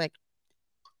it. And he's like,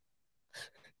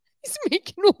 he's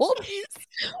making all these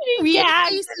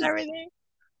and everything.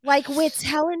 Like we're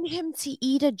telling him to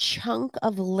eat a chunk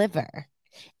of liver.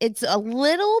 It's a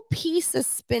little piece of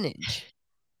spinach.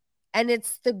 And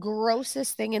it's the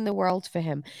grossest thing in the world for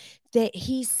him. That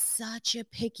he's such a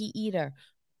picky eater.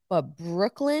 But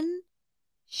Brooklyn,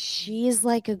 she is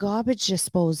like a garbage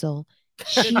disposal.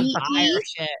 She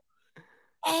eats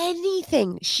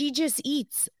anything. She just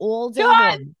eats all day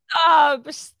long.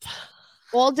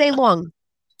 All day long.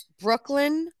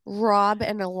 Brooklyn, Rob,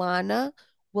 and Alana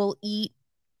will eat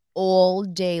all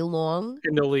day long.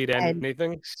 And they'll eat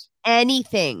anything?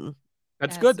 Anything.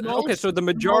 That's good. Okay, so the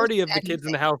majority of the kids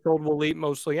in the household will eat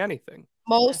mostly anything.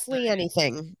 Mostly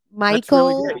anything.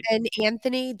 Michael and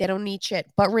Anthony, they don't eat shit.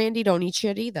 But Randy don't eat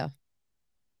shit either.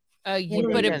 You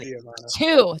put him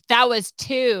 2. That was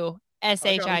 2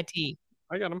 SHIT.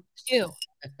 I got him. 2.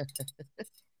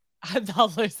 I'm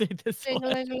not losing this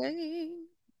one.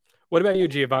 What about you,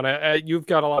 Giovanna? You've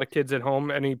got a lot of kids at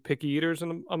home. Any picky eaters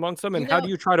amongst them? And how do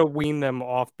you try to wean them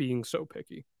off being so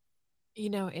picky?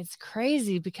 It's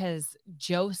crazy because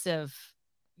Joseph,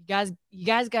 you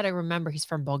guys got to remember he's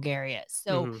from Bulgaria.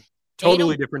 So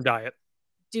totally different diet.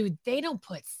 dude, they don't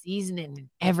put seasoning in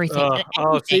everything.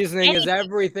 Seasoning is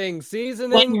everything.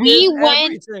 Seasoning when we is went,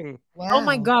 everything. Wow. Oh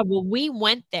my God. Well, we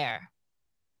went there.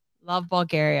 Love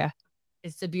Bulgaria.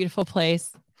 It's a beautiful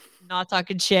place. Not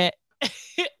talking shit.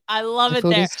 I love it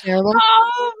food there. is terrible.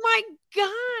 Oh my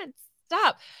God.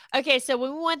 Stop. Okay. So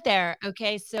when we went there,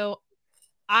 okay. So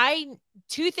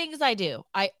two things I do.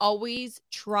 I always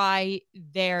try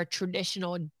their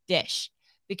traditional dish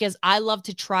because I love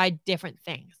to try different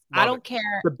things. I don't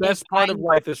care. The best part of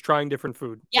life is trying different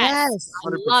food. Yes.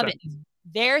 100%. I love it.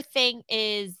 Their thing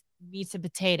is meats and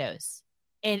potatoes.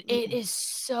 And it is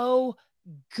so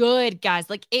good, guys.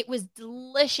 Like, it was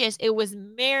delicious. It was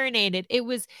marinated. It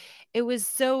was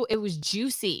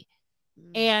juicy.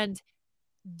 And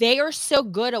they are so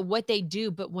good at what they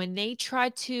do. But when they try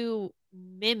to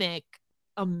mimic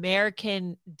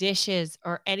American dishes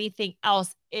or anything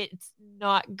else, it's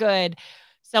not good.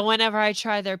 So whenever I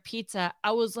try their pizza,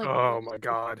 I was like, oh my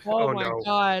God. Oh my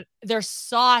God. Their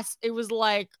sauce, it was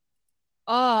like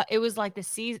the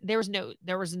season. There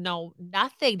was no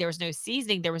nothing. There was no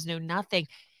seasoning. There was no nothing.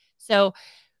 So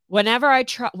whenever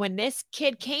when this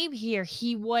kid came here,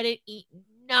 he wouldn't eat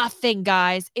nothing,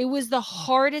 guys. It was the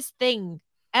hardest thing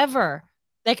ever.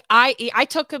 Like, I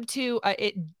took him to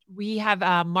we have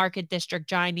a Market District,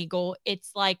 Giant Eagle.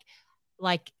 It's like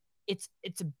it's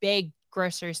a big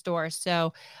grocery store.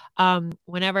 So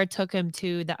whenever I took him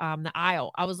to the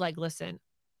aisle, I was like, listen,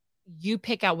 you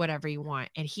pick out whatever you want.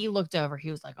 And he looked over,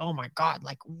 he was like, oh my God,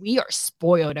 like, we are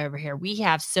spoiled over here. We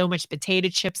have so much potato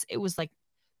chips. It was like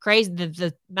crazy.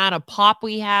 The amount of pop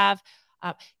we have.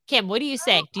 Kim, what do you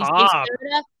say? Do you say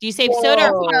soda? Do you say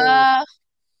soda?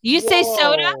 Do you say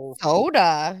soda?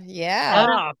 Soda, yeah.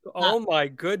 Pop. Oh my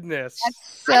goodness.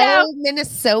 That's so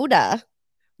Minnesota.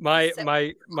 My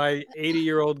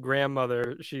 80-year-old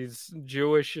grandmother, she's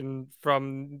Jewish and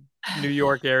from New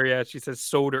York area. She says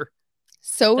soda.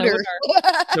 Soda.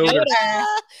 Soda.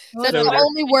 That's the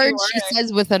only word she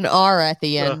says with an R at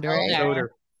the end, right?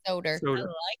 Soda. Soda. I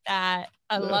like that.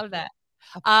 I love that.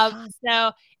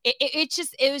 So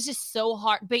it was just so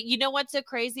hard. But you know what's so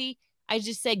crazy? I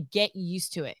just said, get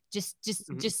used to it. Just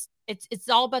it's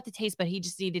all about the taste, but he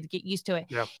just needed to get used to it.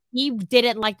 Yeah. He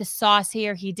didn't like the sauce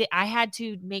here. I had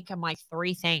to make him like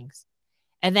 3 things.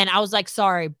 And then I was like,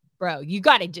 sorry, bro, you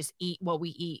got to just eat what we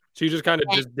eat. So you just kind of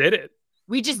just did it.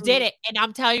 We just did it. And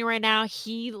I'm telling you right now,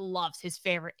 he loves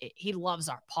he loves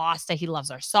our pasta. He loves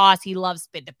our sauce. He loves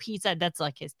the pizza. That's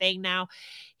like his thing now.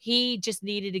 He just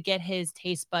needed to get his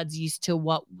taste buds used to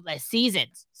what the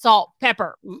seasons, salt,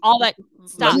 pepper, all that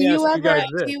stuff. Do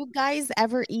you guys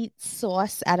ever eat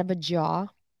sauce out of a jar?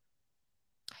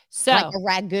 So like a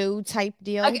ragu type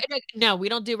deal? Okay, no, we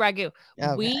don't do ragu.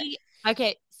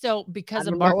 Okay. So because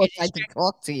of Market District, I could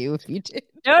talk to you if you did.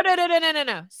 No.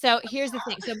 So here's the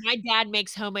thing. So my dad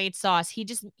makes homemade sauce.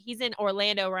 He's in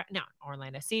Orlando right now.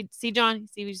 Orlando. See, John.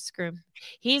 See, we just screw him.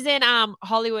 He's in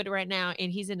Hollywood right now,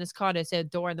 and he's in his condo. So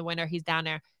during the winter, he's down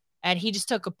there, and he just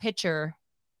took a picture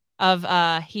of.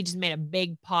 He just made a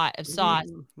big pot of sauce.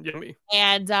 Yummy.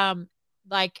 And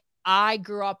like, I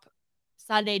grew up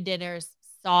Sunday dinners,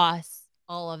 sauce,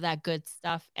 all of that good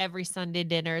stuff every Sunday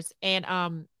dinners,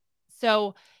 and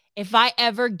so if I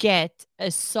ever get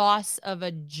a sauce of a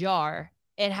jar,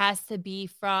 it has to be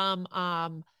from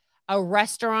a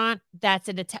restaurant that's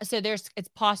so it's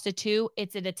Pasta 2.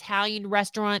 It's an Italian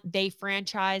restaurant. They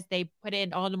franchise. They put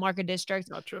it on the Market District.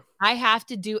 Gotcha. I have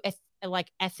to do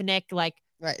ethnic, authentic,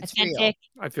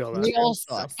 I feel that. real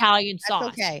Italian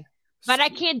sauce. That's okay. But I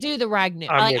can't do the ragu.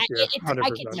 I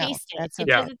can taste it. That's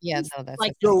okay. That's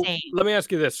like so the same. Let me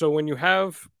ask you this. So when you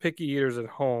have picky eaters at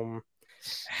home,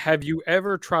 have you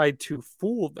ever tried to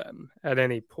fool them at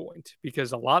any point?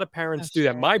 Because a lot of parents do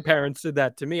that. My parents did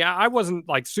that to me. I wasn't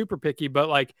like super picky, but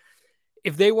like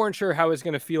if they weren't sure how I was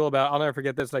going to feel about, I'll never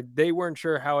forget this. Like they weren't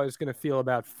sure how I was going to feel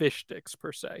about fish sticks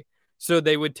per se. So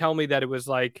they would tell me that it was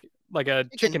like a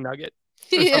chicken nugget.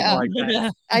 Or something like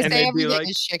that. I say everything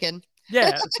is chicken.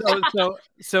 Yeah.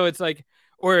 So it's like,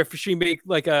 or if she make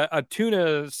like a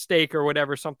tuna steak or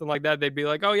whatever, something like that, they'd be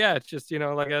like, oh yeah, it's just,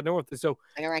 like a North. So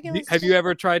have you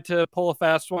ever tried to pull a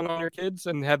fast one on your kids,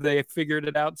 and have they figured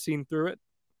it out, seen through it?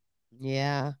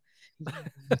 Yeah.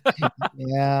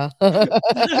 Yeah.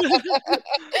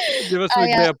 Give us an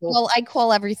example. Well, I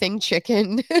call everything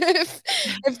chicken.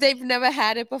 if they've never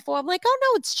had it before, I'm like, oh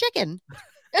no, it's chicken.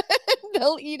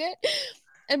 They'll eat it.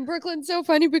 And Brooklyn's so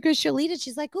funny because she'll eat it.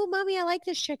 She's like, oh, mommy, I like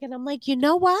this chicken. I'm like, you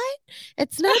know what?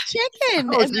 It's not chicken.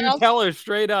 So you tell her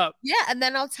straight up. Yeah. And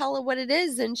then I'll tell her what it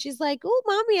is. And she's like, oh,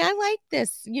 mommy, I like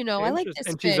this. I like this.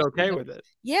 And she's okay with it.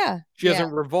 Yeah. She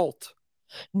doesn't revolt.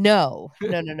 No.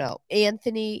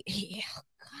 Anthony,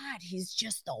 he's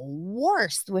just the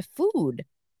worst with food.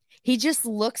 He just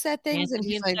looks at things and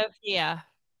he's like, Sophia.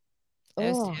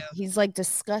 oh, he's like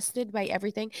disgusted by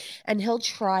everything. And he'll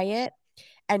try it.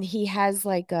 And he has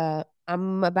like a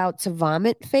I'm about to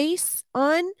vomit face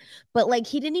on, but like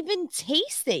he didn't even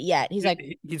taste it yet. He's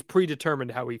like, he's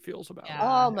predetermined how he feels about it.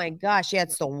 Oh my gosh, yeah,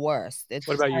 it's the worst.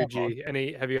 What about you, G?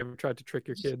 Have you ever tried to trick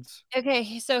your kids?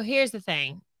 Okay, so here's the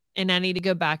thing, and I need to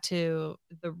go back to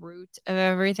the root of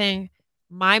everything.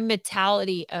 My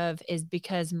mentality is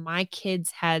because my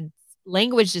kids had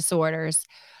language disorders.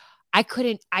 I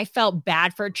felt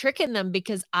bad for tricking them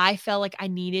because I felt like I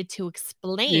needed to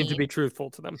explain. You need to be truthful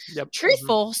to them. Yep.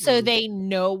 Truthful, so they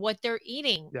know what they're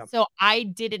eating. Yep. So I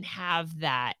didn't have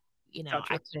that,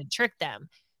 Gotcha. I couldn't trick them.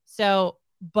 So,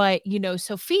 but,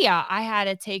 Sophia, I had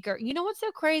to take her. You know what's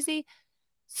so crazy?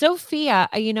 Sophia,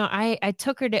 I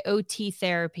took her to OT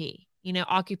therapy,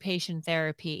 occupation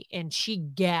therapy, and she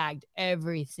gagged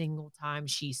every single time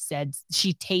she said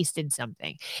she tasted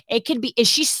something. It could be if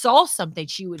she saw something,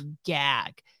 she would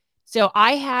gag. So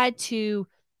I had to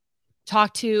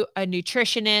talk to a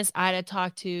nutritionist. I had to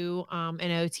talk to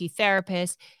an OT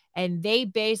therapist, and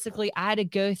I had to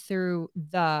go through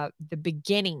the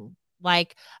beginning.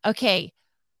 Like, okay,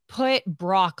 put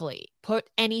broccoli, put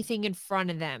anything in front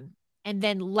of them, and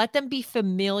then let them be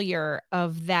familiar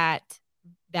of that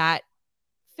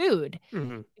food.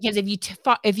 Mm-hmm. Because if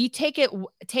you take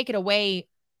it away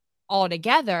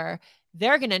altogether,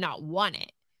 they're gonna not want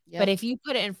it. Yep. But if you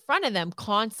put it in front of them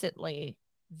constantly,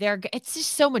 it's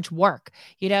just so much work,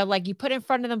 like you put it in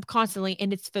front of them constantly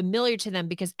and it's familiar to them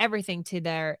because everything, to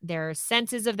their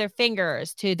senses of their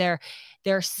fingers, to their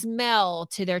smell,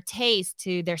 to their taste,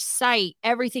 to their sight,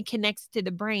 everything connects to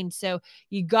the brain. So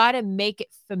you got to make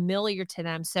it familiar to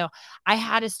them. So I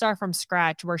had to start from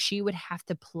scratch where she would have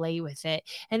to play with it,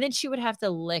 and then she would have to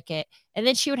lick it, and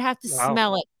then she would have to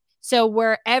smell it. So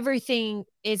where everything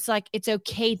is like, it's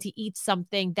okay to eat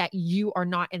something that you are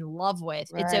not in love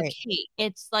with. Right. It's okay.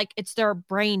 It's like, it's their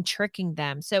brain tricking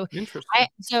them. So interesting.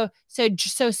 So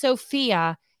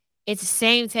Sophia, it's the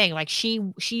same thing. Like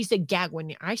she's a gag.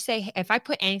 When I say, if I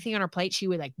put anything on her plate, she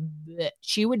would like, bleh.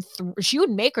 She would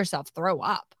make herself throw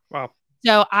up. Wow.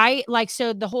 So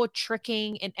so the whole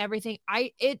tricking and everything,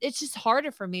 it's just harder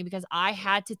for me because I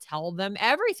had to tell them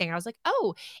everything. I was like,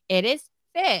 oh, it is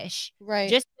fish, right?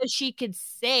 Just so she could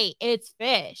say it's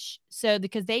fish. So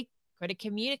because they couldn't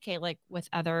communicate like with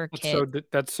other kids.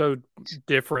 That's so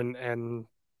different, and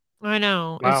I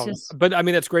know. Wow. But I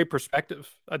mean, that's great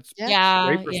perspective. That's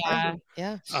great perspective.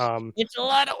 Yeah. It's a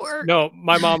lot of work. No,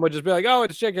 my mom would just be like, "Oh,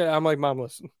 it's chicken." I'm like, "Mom,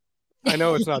 listen, I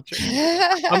know it's not chicken."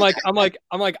 I'm like,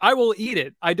 I will eat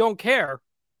it. I don't care,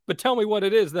 but tell me what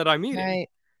it is that I'm eating, right?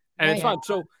 And it's fine.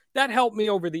 So that helped me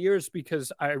over the years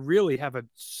because I really have a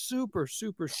super,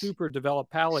 super, super developed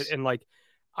palate, and like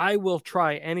I will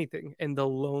try anything. And the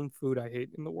lone food I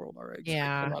hate in the world are eggs.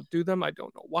 Yeah. I cannot do them. I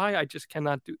don't know why. I just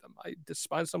cannot do them. I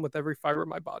despise them with every fiber of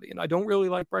my body, and I don't really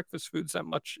like breakfast foods that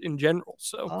much in general.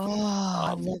 So,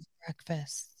 I love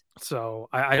breakfast. So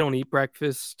I don't eat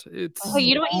breakfast. You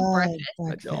don't eat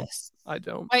breakfast? I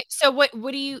don't. Wait, so what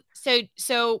do you?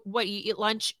 So what, you eat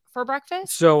lunch for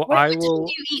breakfast? So what I will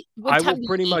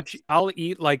pretty much. I'll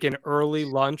eat like an early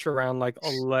lunch around like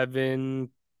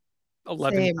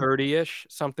 11:30ish,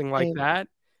 something like that.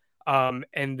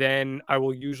 And then I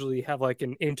will usually have like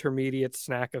an intermediate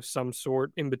snack of some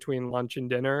sort in between lunch and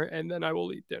dinner, and then I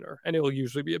will eat dinner, and it will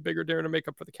usually be a bigger dinner to make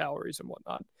up for the calories and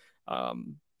whatnot.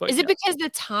 But is it because the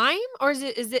time, or is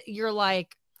it your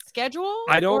like schedule?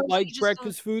 I don't like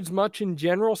breakfast foods much in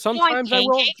general. Sometimes I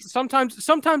will.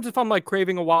 Sometimes if I'm like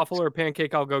craving a waffle or a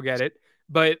pancake, I'll go get it.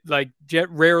 But like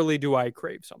rarely do I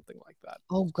crave something like that.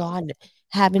 Oh God.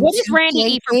 What does Randy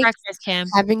eat for breakfast, Kim?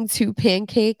 Having 2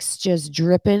 pancakes just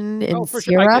dripping in syrup.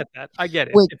 Sure. I get that. I get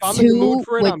it. If I'm in the mood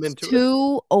for it, I'm into it.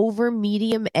 2 over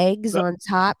medium eggs on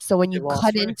top. So when you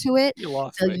cut into it,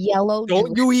 the yellow.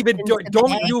 Don't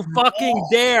you fucking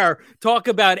dare talk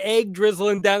about egg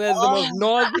drizzling down. That's the most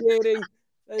nauseating.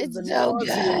 It's so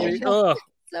good. Ugh.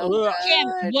 Kim,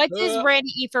 what does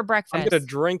Randy eat for breakfast? I'm gonna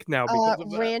drink now.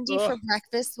 Randy for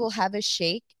breakfast will have a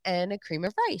shake and a cream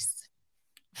of rice.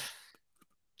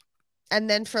 And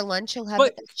then for lunch, he'll have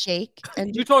a shake.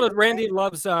 And you told us Randy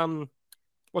loves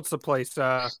what's the place?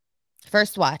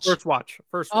 First Watch. First Watch.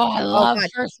 Oh, I love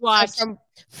First Watch. So from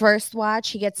First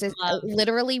Watch, he gets it.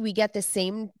 Literally, we get the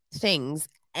same things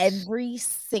every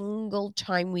single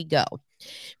time we go.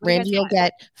 Randy will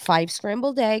get 5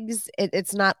 scrambled eggs.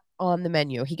 It's not on the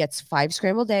menu. He gets 5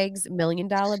 scrambled eggs, $1 Million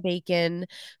bacon,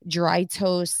 dry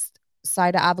toast,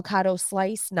 side of avocado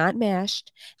slice, not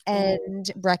mashed, and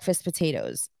breakfast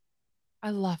potatoes. I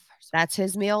love First That's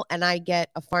his meal. And I get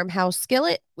a farmhouse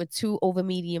skillet with 2 over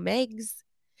medium eggs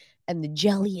and the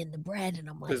jelly and the bread. And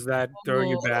I'm like, Does that throw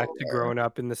you back to "Oh." growing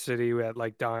up in the city at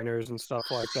like diners and stuff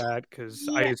like that? Because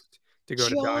I Yeah. used to go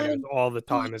to diners John, all the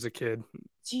time as a kid.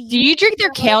 Do you drink their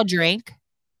know- kale drink?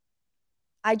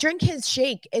 I drink his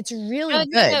shake. It's really No,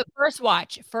 good. no, First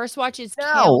Watch. First Watch is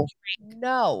kale drink.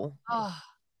 No. Oh,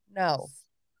 No.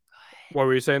 What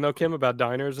were you saying though, Kim, about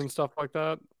diners and stuff like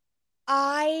that?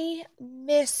 I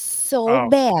miss so Oh,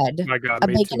 bad My God, a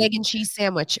me bacon, too. egg, and cheese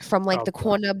sandwich from like Oh, the God.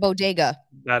 corner bodega.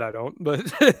 That I don't, but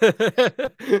I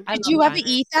Did love you ever diners.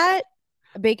 eat that?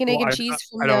 A bacon, egg, Well, and cheese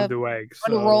from I don't the do eggs.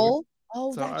 on a so- roll?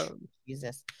 Oh, so that's I-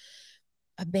 Jesus.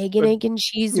 A bacon, But, egg, and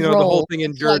cheese You know, roll. the whole thing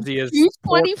in It's like Jersey is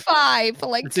pork. $2.25 for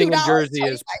like The thing in Jersey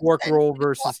is $2.25. pork roll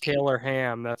versus Taylor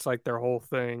ham. That's like their whole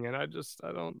thing, and I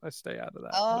stay out of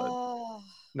that. But Oh,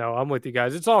 no, I'm with you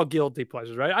guys. It's all guilty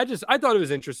pleasures, right? I thought it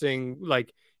was interesting,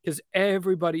 like, because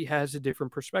everybody has a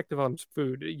different perspective on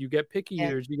food. You get picky Yeah.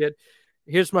 eaters.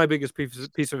 Here's my biggest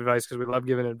piece of advice, because we love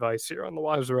giving advice here on the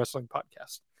Wives of Wrestling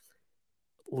podcast.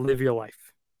 Live your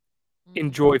life.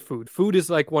 Enjoy food. Food is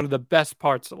like one of the best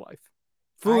parts of life.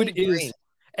 Food is.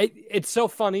 It's so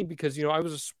funny because, I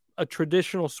was a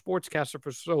traditional sportscaster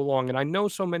for so long, and I know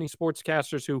so many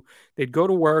sportscasters who they'd go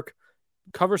to work,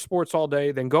 cover sports all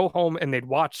day, then go home and they'd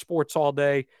watch sports all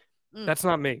day. That's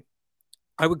not me.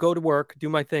 I would go to work, do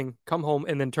my thing, come home,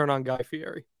 and then turn on Guy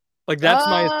Fieri. Like, that's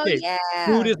my escape. Yeah.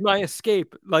 Food is my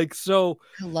escape. Like, so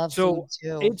I love so food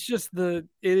too. it's just it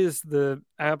is the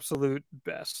absolute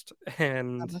best.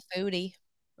 And I'm a foodie.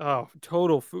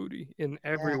 total foodie in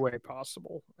every way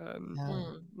possible. And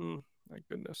Yeah. my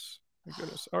goodness.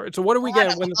 All right. So what do we God,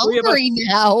 get I'm when the three of us hungry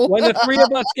now. when the three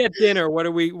of us get dinner? Where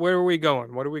are we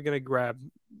going? What are we gonna grab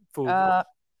food?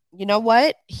 You know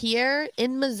what? Here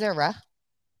in Missouri,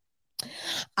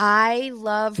 I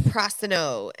love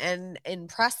Prosino, and in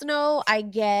Prosino, I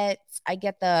get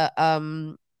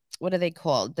the what are they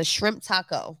called? The shrimp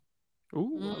taco.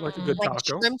 Ooh, I like a good Like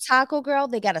taco. shrimp taco, girl.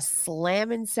 They got a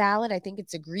slamming salad. I think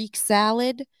it's a Greek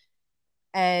salad,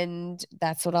 and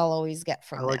that's what I'll always get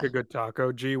from I like there. a good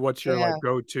taco. Gee, what's your Yeah. like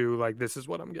go-to? Like, this is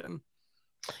what I'm getting.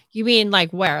 You mean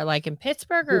like where? Like in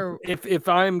Pittsburgh or? If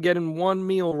I'm getting one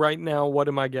meal right now, what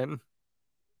am I getting?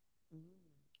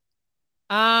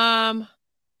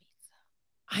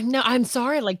 I'm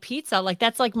sorry, like pizza. Like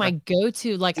that's like my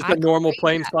go-to. Like Just a normal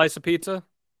plain slice of pizza?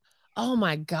 Oh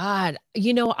my God.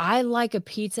 I like a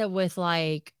pizza with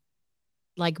like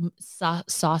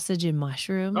sausage and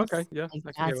mushrooms. Okay, yeah,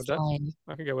 Like, I can get with that.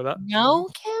 I can get with that. No,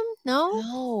 Kim? No?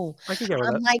 No, I can get with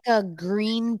I'm that. like a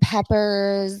green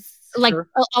peppers, Like, Sure.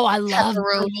 I love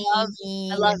pepperoni.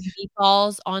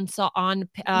 meatballs on pizza.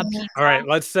 All right,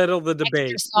 let's settle the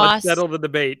debate. sauce.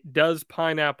 Does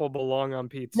pineapple belong on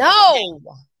pizza? No,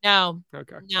 No,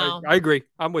 Okay. No. I agree.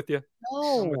 I'm with you.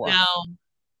 no. no.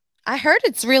 I heard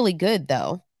it's really good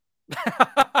though.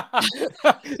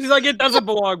 She's like, it doesn't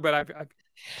belong, but I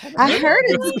heard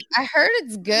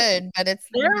it's good, but it's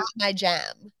There- not my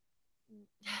jam.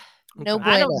 No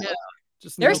Okay. I don't bueno. know.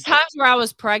 Just There's no- times where I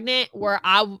was pregnant where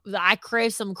I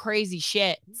crave some crazy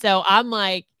shit. So I'm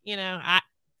like,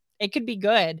 it could be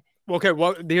good. Okay,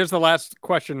 well, here's the last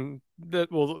question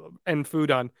that we'll end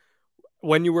food on.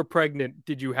 When you were pregnant,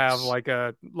 did you have like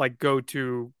a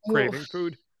go-to craving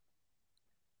food?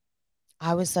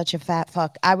 I was such a fat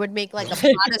fuck. I would make like a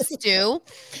pot of stew.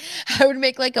 I would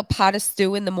make like a pot of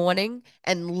stew in the morning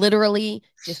and literally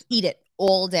just eat it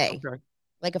all day. Okay.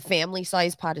 Like a family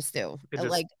size pot of stew. It And,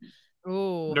 just like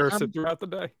Ooh. nurse it throughout the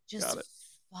day. just Got it.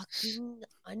 fucking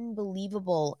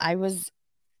unbelievable. I was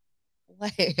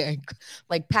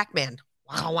like Pac-Man.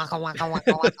 Waka, waka, waka,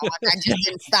 waka, waka, waka. I just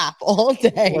didn't stop all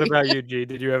day. What about you, G?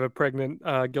 Did you have a pregnant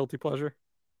guilty pleasure?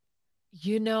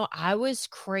 I was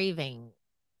craving.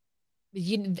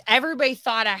 Everybody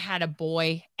thought I had a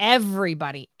boy.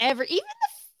 Everybody, even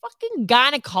the fucking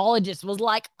gynecologist was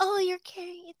like, "Oh, you're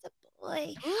carrying it's a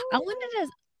boy." I wanted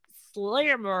to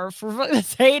slam her for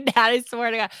saying that. I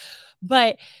swear to God.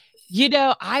 But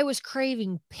I was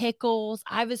craving pickles.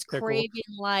 I was craving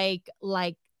like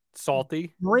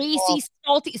Salty. greasy,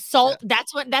 salty salt.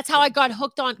 That's how I got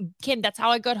hooked on Kim. That's how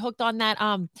I got hooked on that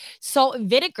salt and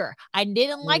vinegar. I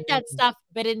didn't like that stuff,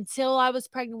 but until I was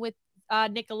pregnant with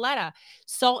Nicoletta,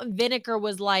 salt and vinegar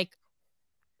was like,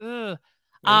 ugh.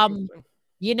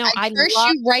 Interesting. I curse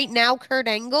you right now, Kurt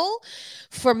Angle,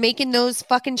 for making those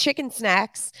fucking chicken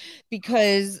snacks,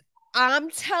 because I'm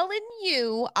telling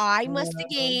you, I must have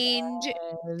gained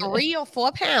 3 or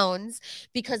 4 pounds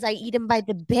because I eat them by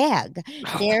the bag.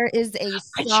 There is a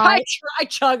I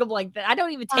chug them like that. I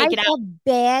don't even take it out. a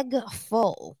bag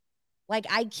full. Like,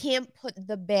 I can't put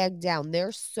the bag down.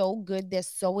 They're so good. They're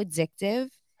so addictive.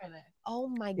 Oh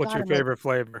my What's God. your favorite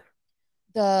flavor?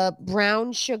 The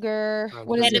brown sugar.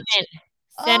 What is it?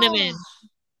 Cinnamon.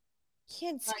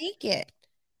 Can't take it.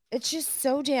 It's just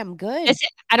so damn good.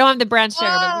 I don't have the brown sugar.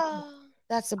 But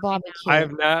that's a barbecue.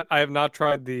 I have not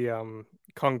tried the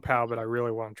Kung Pao, but I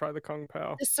really want to try the Kung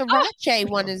Pao. The sriracha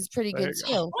one is pretty good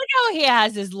too. Look how he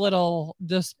has his little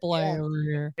display over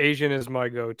here. Asian is my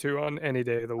go-to on any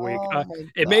day of the week. Oh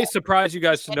it may surprise you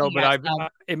guys to know, but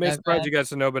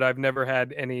I've never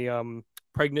had any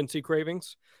pregnancy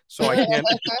cravings, so I can't.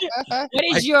 What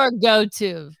is your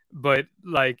go-to? But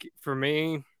like for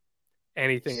me,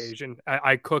 anything Asian.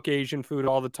 I cook Asian food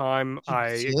all the time. I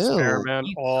experiment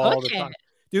all the time,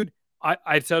 dude.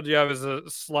 I told you I was a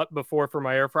slut before for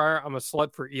my air fryer. I'm a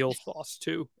slut for eel sauce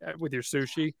too with your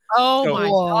sushi. Oh so my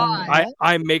God.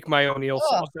 I make my own eel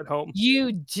sauce at home.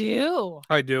 You do?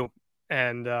 I do.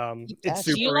 And it's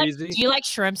super easy. Do you like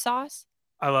shrimp sauce?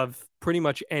 I love pretty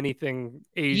much anything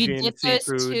Asian. You dip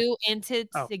seafood. Those two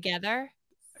together?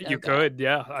 So you could,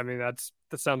 yeah. I mean, that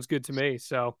sounds good to me.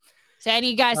 So any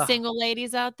of you guys single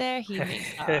ladies out there, he makes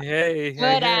hey,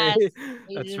 good ass.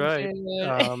 That's right.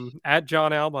 At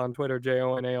John Alba on Twitter,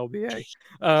 JONALBA.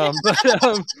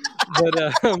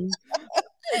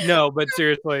 No, but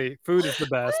seriously, food is the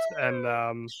best, and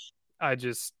I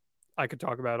could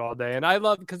talk about it all day, and I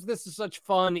love because this is such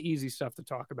fun, easy stuff to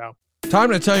talk about.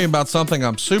 Time to tell you about something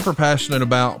I'm super passionate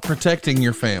about: protecting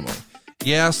your family.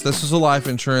 Yes, this is a life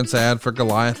insurance ad for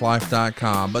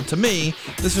GoliathLife.com, but to me,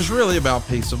 this is really about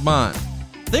peace of mind.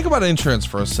 Think about insurance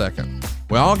for a second.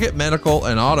 We all get medical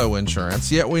and auto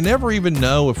insurance, yet we never even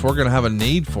know if we're going to have a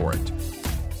need for it.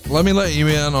 Let me let you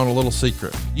in on a little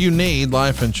secret. You need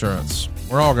life insurance.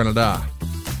 We're all going to die.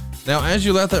 Now, as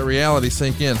you let that reality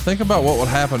sink in, think about what would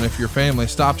happen if your family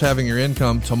stopped having your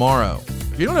income tomorrow.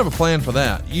 If you don't have a plan for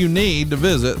that, you need to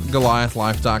visit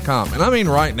GoliathLife.com, and I mean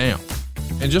right now.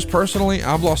 And just personally,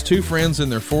 I've lost 2 friends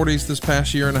in their 40s this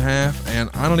past year and a half, and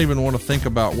I don't even want to think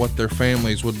about what their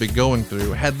families would be going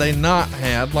through had they not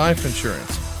had life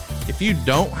insurance. If you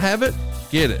don't have it,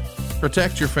 get it.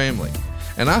 Protect your family.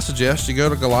 And I suggest you go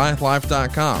to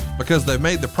GoliathLife.com because they've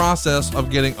made the process of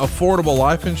getting affordable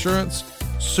life insurance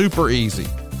super easy.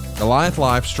 Goliath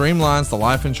Life streamlines the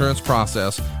life insurance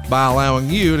process by allowing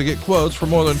you to get quotes from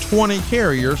more than 20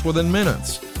 carriers within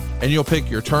minutes. And you'll pick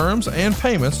your terms and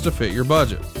payments to fit your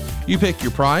budget. You pick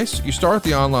your price, you start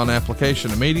the online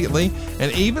application immediately,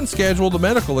 and even schedule the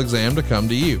medical exam to come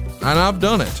to you. And I've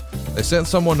done it. They sent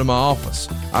someone to my office.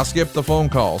 I skipped the phone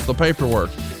calls, the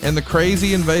paperwork, and the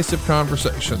crazy invasive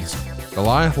conversations.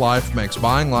 Goliath Life makes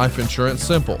buying life insurance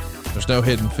simple. There's no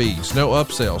hidden fees, no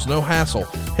upsells, no hassle,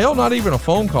 hell, not even a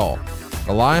phone call.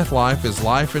 Goliath Life is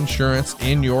life insurance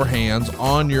in your hands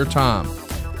on your time.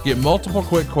 Get multiple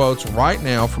quick quotes right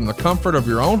now from the comfort of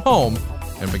your own home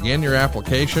and begin your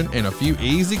application in a few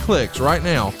easy clicks right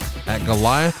now at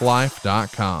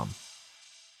GoliathLife.com.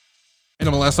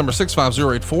 NMLS number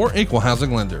 65084, Equal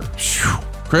Housing Lender. Whew.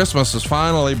 Christmas is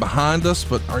finally behind us,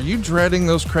 but are you dreading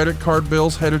those credit card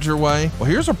bills headed your way? Well,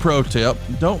 here's a pro tip.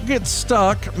 Don't get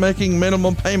stuck making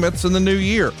minimum payments in the new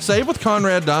year.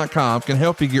 SaveWithConrad.com can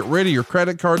help you get rid of your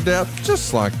credit card debt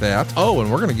just like that. Oh, and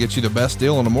we're going to get you the best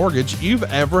deal on a mortgage you've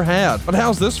ever had. But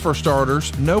how's this for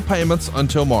starters? No payments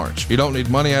until March. You don't need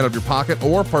money out of your pocket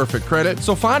or perfect credit,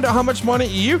 so find out how much money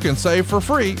you can save for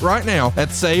free right now at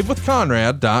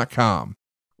SaveWithConrad.com.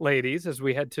 Ladies, as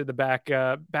we head to the back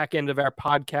end of our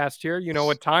podcast here, you know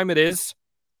what time it is.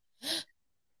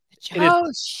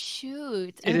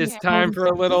 Shoot. It is time for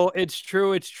a little It's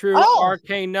True,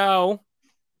 RK No.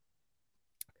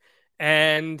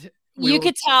 And you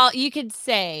could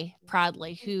say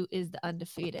proudly who is the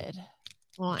undefeated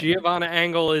one. Giovanna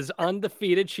Engel is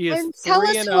undefeated. She is 3-0. And tell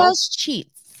us who else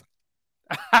cheats.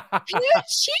 You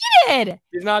cheated.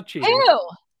 She's not cheating. Ew.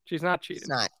 She's not cheating.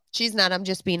 She's not. I'm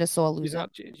just being a sore loser.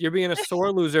 You're being a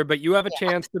sore loser, but you have a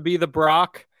chance to be the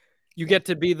Brock. You get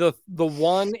to be the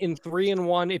 1 in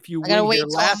 3-1 if you win your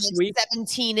last week.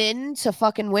 17 in to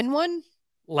fucking win one.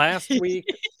 Last week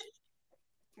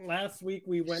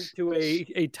we went to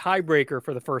a tiebreaker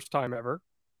for the first time ever.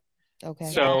 Okay,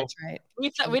 so that's right. We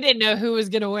didn't know who was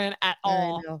going to win at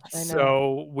all. I know.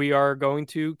 So we are going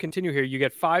to continue here. You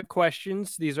get 5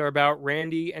 questions. These are about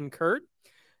Randy and Kurt.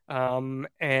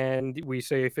 And we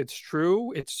say if it's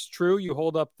true, it's true. You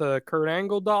hold up the Kurt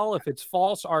Angle doll. If it's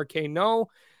false, RK No.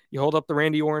 You hold up the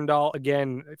Randy Orton doll.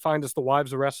 Again, find us the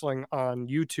Wives of Wrestling on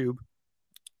YouTube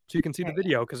so you can see the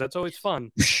video because that's always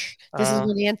fun. This is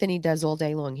what Anthony does all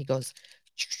day long. He goes.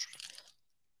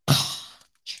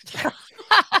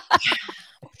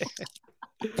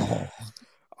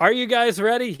 Are you guys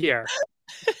ready here?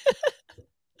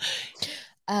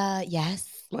 Yes.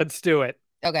 Let's do it.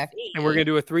 Okay. And we're going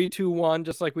to do a 3, 2, 1,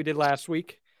 just like we did last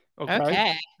week.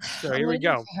 Okay. So here we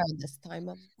go. This time.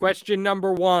 Question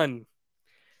number 1.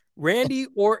 Randy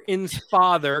Orton's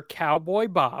father, Cowboy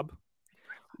Bob,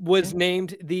 was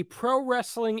named the Pro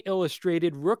Wrestling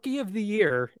Illustrated Rookie of the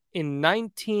Year in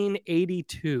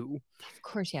 1982. Of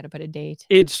course, you had to put a date.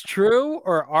 It's true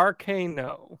or RK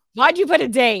no? Why'd you put a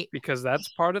date? Because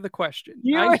that's part of the question.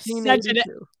 You are such a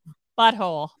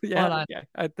butthole. Yeah. Hold on. Yeah.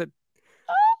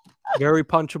 Very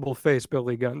punchable face,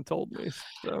 Billy Gunn told me.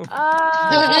 So.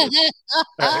 Uh,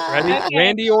 All right, ready? Okay.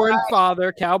 Randy Orton's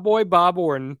father, Cowboy Bob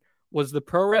Orton, was the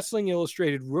Pro Wrestling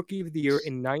Illustrated Rookie of the Year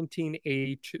in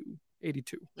 1982.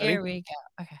 82. Ready? Here we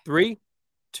go. Okay. 3,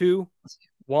 2,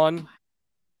 1.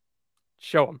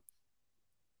 Show him.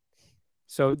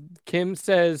 So Kim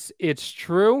says it's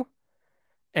true,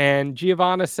 and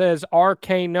Giovanna says RK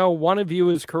no. One of you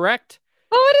is correct.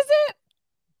 What is it?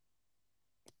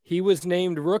 He was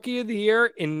named Rookie of the Year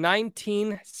in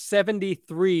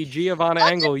 1973. Giovanna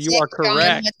Engel, you are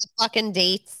correct. With the fucking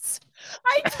dates.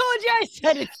 I told you I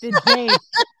said it's the date.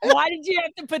 Why did you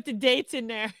have to put the dates in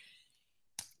there?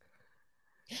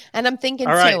 And I'm thinking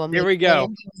All right, too. I'm here we go.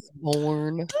 Randy was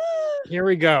born. Here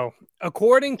we go.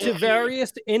 According to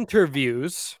various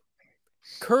interviews,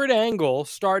 Kurt Angle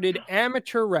started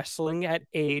amateur wrestling at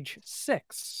age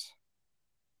 6.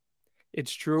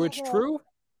 It's true,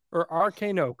 or RK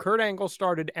no. Kurt Angle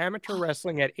started amateur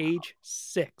wrestling at age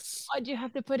 6. Why'd you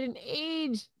have to put an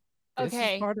age? This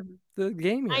Okay. is part of the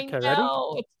game here. I Okay,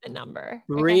 know. It's the number.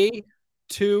 ready? Okay. 3,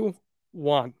 2,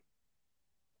 1.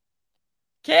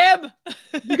 Kim.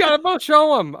 You gotta both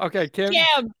show them. Okay, Kim.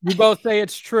 Kim. You both say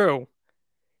it's true.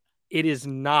 It is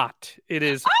not. It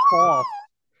is false.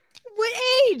 What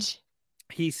age?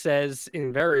 He says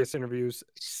in various interviews,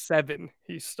 7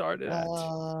 he started at,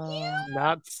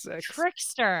 not 6.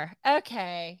 Trickster.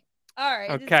 Okay. All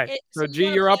right. Okay. So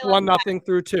G, you're up 1-0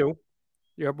 through 2.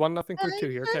 You're up 1-0 through 2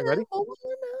 here. Okay, ready?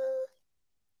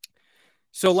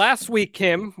 So last week,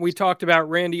 Kim, we talked about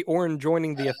Randy Orton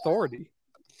joining the Authority.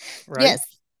 Right?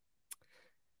 Yes.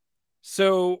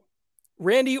 So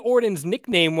Randy Orton's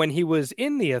nickname when he was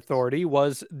in the Authority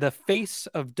was the Face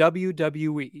of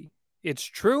WWE. It's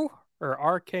true or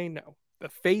RK no? The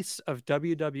Face of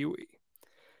WWE.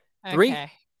 3,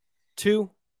 2,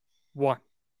 1.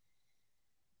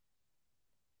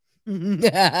 You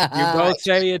both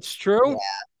say it's true? Yeah,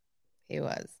 he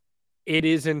was. It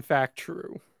is in fact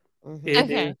true. Mhm. It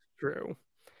Okay. is true.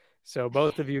 So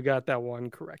both of you got that one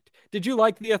correct. Did you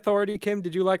like the Authority, Kim?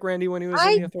 Did you like Randy when he was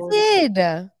in the Authority?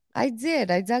 I did.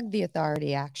 I dug the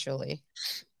Authority, actually.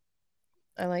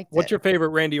 I liked What's it. your favorite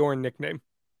Randy Orton nickname?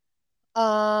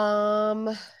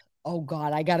 Oh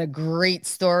God, I got a great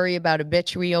story about a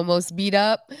bitch we almost beat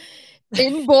up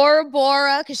in Bora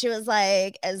Bora because she was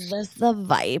like, "Is this the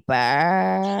Viper?"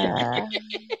 And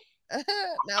I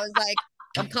was like,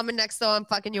 "I'm coming next door. I'm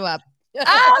fucking you up."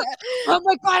 Oh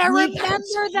my God, I We remember can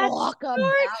that. talk story.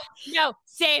 about- No,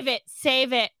 save it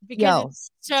because Yo,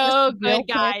 it's so real good, quick,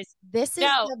 guys. This is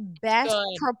No, the best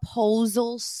good.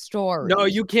 proposal story. No,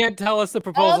 you can't tell us the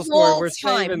proposal of story. all We're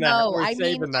time. saving that. No, We're I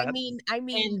saving mean, that. I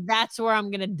mean, And that's where I'm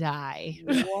gonna die.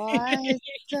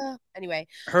 what? Anyway,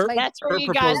 Her, That's where her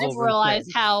you guys proposal's realize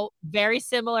insane. how very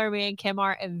similar me and Kim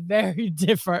are, and very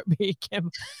different me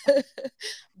and Kim.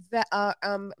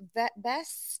 that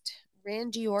best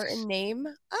Randy Orton name?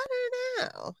 I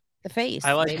don't know. The face.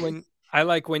 I maybe.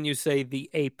 like when you say the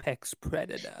apex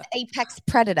predator. Apex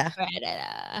Predator.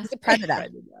 Predator. He's a predator.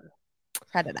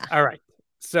 Predator. All right.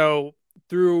 So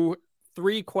through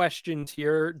 3 questions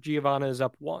here, Giovanna is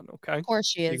up 1. Okay. Of course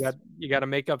she is. You got to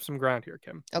make up some ground here,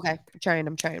 Kim. Okay,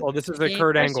 I'm trying. Well, this is the Think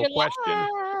Kurt for Angle your question.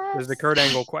 This is the lives. Kurt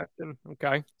Angle question.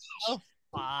 Okay.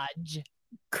 Fudge.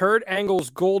 Kurt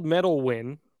Angle's gold medal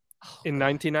win Oh, in God.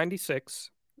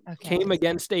 1996 Okay. came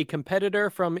against a competitor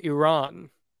from Iran.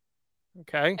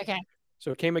 Okay. Okay.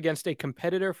 So it came against a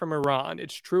competitor from Iran.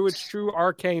 It's true.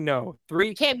 RK no.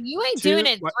 3. Kim, you ain't 2, doing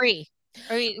it what? 3.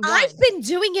 I mean, I've been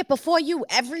doing it before you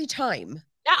every time.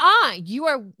 You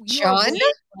are John? waiting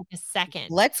like a second.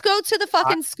 Let's go to the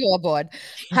fucking scoreboard.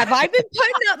 Have I been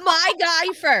putting up my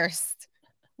guy first?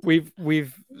 We've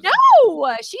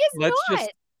No, she is Let's not.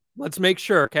 let's make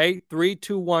sure. Okay. 3,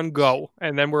 2, 1, go.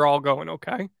 And then we're all going.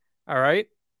 Okay. All right.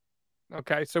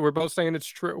 Okay. So we're both saying it's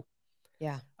true.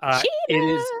 Yeah.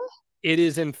 It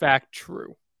is in fact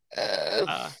true.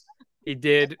 He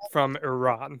did from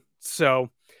Iran. So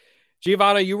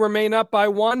Giovanna, you remain up by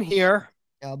 1 here.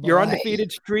 Oh, Your boy.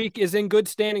 undefeated streak is in good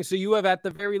standing. So you have at the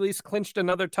very least clinched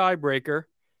another tiebreaker.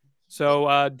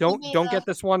 So don't get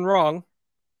this one wrong.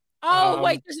 Oh,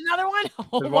 wait, there's another one?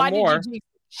 There's one more.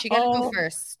 She got to go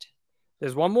first.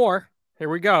 There's one more. Here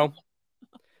we go.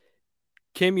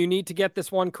 Kim, you need to get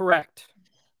this one correct.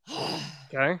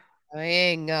 Okay.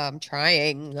 I'm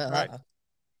trying. Right.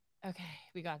 Okay,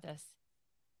 we got this.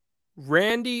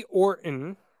 Randy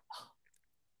Orton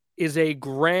is a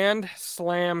Grand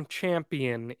Slam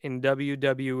champion in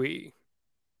WWE.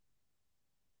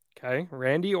 Okay.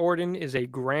 Randy Orton is a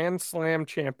Grand Slam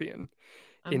champion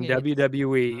in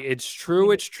WWE. It's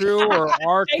true, or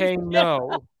RK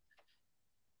no.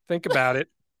 Think about it.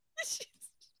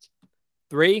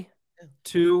 3,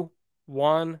 2,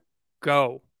 1,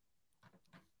 go.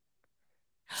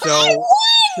 So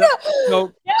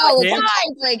Kim,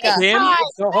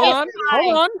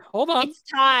 hold on. It's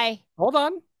tie. Hold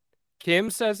on. Kim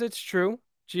says it's true.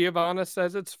 Giovanna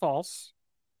says it's false.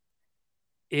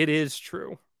 It is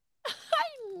true.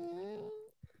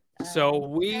 So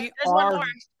we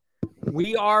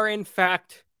are in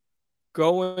fact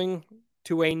going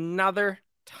to another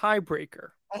tiebreaker.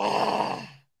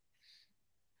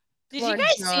 Did you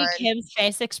guys see Kim's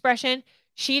face expression?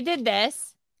 She did this.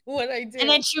 What I did. And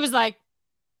then she was like,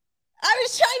 I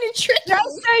was trying to trick you.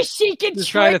 So she could just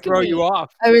trying to throw you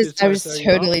off. I was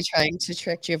totally trying to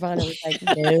trick Giovanna. I was like,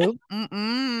 no.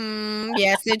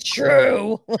 Yes, it's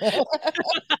true.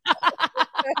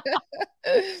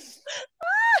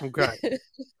 Okay.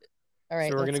 All right.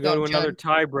 So we're going to go to another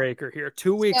tiebreaker here.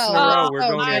 2 weeks in a row, we're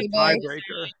going to a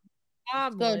tiebreaker.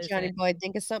 Go, Johnny boy.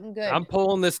 Think of something good. I'm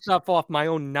pulling this stuff off my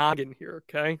own noggin here,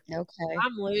 okay? Okay.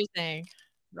 I'm losing.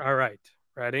 All right.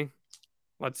 Ready?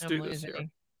 Let's do this here.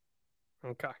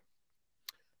 Okay.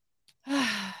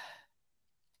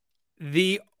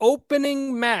 The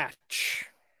opening match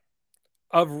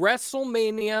of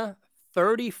WrestleMania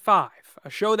 35, a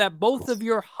show that both of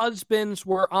your husbands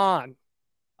were on.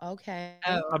 Okay.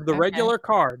 Of the regular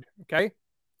card, okay?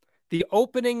 The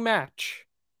opening match.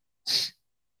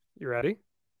 You ready?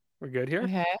 We're good here?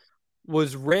 Okay.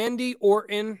 Was Randy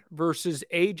Orton versus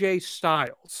AJ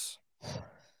Styles.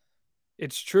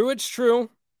 It's true.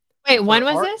 Wait, when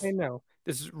was this? No.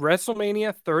 This is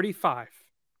WrestleMania 35.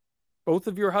 Both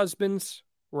of your husbands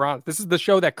were on. This is the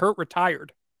show that Kurt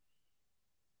retired.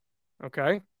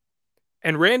 Okay?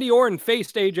 And Randy Orton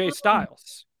faced AJ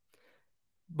Styles.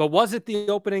 But was it the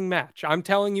opening match? I'm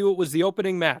telling you it was the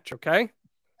opening match, okay?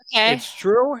 Okay. It's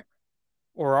true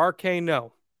or RK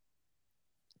no.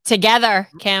 Together,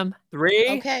 Kim.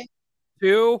 3,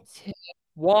 2,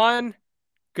 1,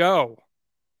 go.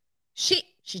 She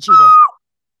cheated.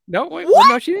 No, wait,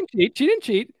 no, she didn't cheat. She didn't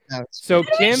cheat. No, so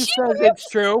Kim says it's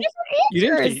true. You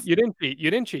didn't cheat. You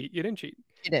didn't cheat.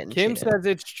 Kim says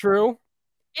it's true.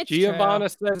 Giovanna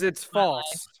says it's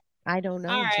false. I don't know.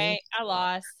 All right, I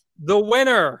lost. The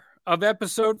winner of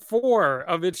episode 4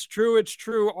 of It's True,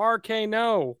 RK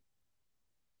No,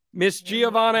 Miss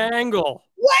Giovanna Engel.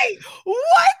 Wait, what?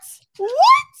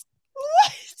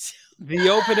 The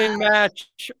opening match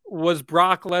was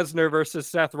Brock Lesnar versus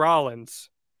Seth Rollins.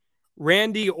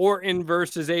 Randy Orton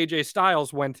versus AJ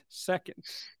Styles went second.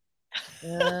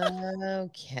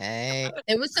 Okay.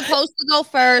 It was supposed to go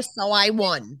first, so I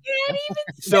won.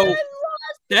 So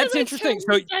that's interesting.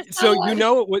 So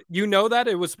you know that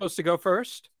it was supposed to go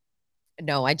first?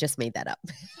 No, I just made that up.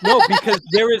 No, because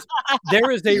there is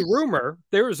a rumor.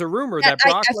 There is a rumor that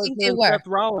Brock Lesnar and Seth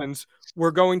Rollins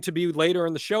were going to be later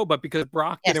in the show, but because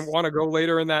Brock didn't want to go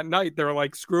later in that night, they're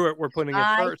like, screw it, we're putting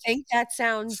it first. I think that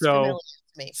sounds familiar to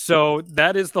me. So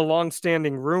that is the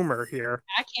long-standing rumor here.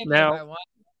 I can't now,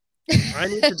 I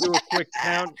need to do a quick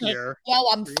count here. Well,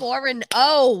 I'm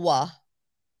 4-0.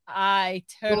 I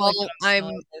totally. Well,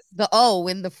 I'm the O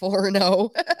in the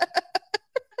 4-0.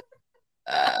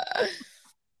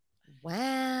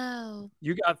 Wow.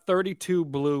 You got 32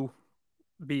 blue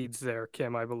beads there,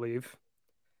 Kim, I believe.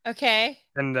 Okay.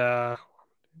 And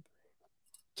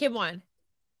Kim won.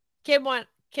 Kim, what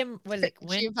is it?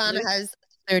 Giovanna has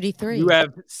 33. You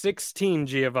have 16,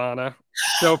 Giovanna.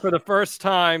 So for the first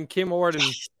time, Kim Orton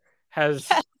has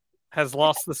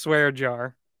lost the swear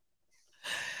jar.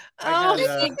 I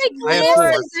don't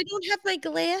have my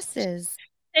glasses.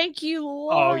 Thank you,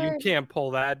 Lord. Oh, you can't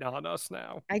pull that on us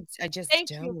now. I just Thank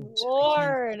don't. you,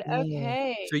 Lord.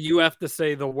 Okay. So you have to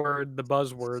say the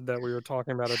buzzword that we were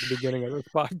talking about at the beginning of this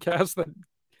podcast that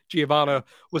Giovanna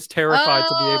was terrified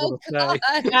to be able to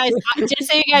say. Guys,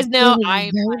 just so you guys know,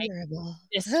 I'm like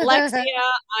dyslexia.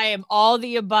 I am all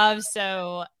the above.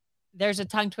 So there's a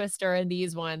tongue twister in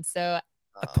these ones. So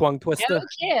a tongue twister. No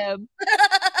Kim.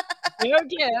 No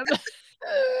Kim.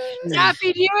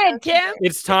 Happy you in, Kim.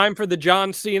 It's time for the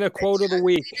John Cena quote of the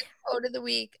week. Quote of the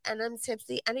week, and I'm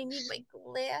tipsy, and I need my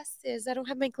glasses. I don't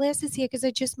have my glasses here because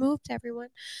I just moved, everyone.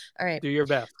 All right. Do your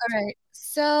best. All right.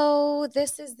 So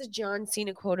this is the John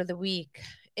Cena quote of the week.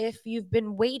 If you've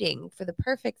been waiting for the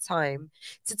perfect time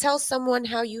to tell someone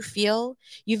how you feel,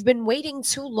 you've been waiting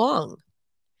too long.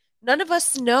 None of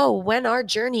us know when our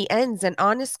journey ends, and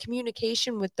honest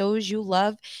communication with those you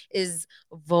love is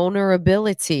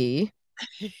vulnerability,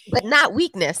 but not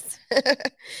weakness.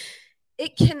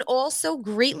 It can also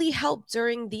greatly help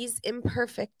during these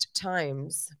imperfect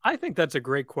times. I think that's a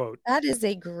great quote. That is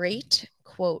a great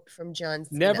quote from John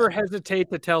Cena. Never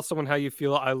hesitate to tell someone how you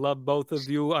feel. I love both of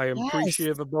you. I am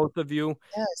appreciative of both of you.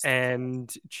 Yes.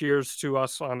 And cheers to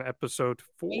us on episode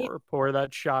 4. Pour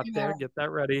that shot there. Get that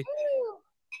ready.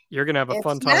 You're going to have a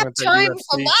fun time with the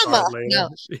UFC card later. No.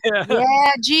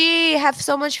 Yeah, gee, have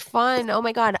so much fun. Oh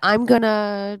my God. I'm going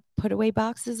to put away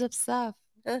boxes of stuff.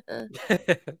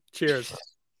 Cheers.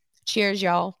 Cheers,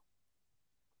 y'all.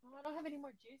 Oh, I don't have any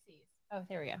more juicies. Oh,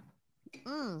 there we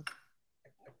go.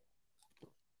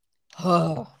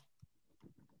 Oh.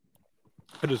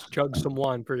 I just chugged some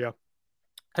wine for you.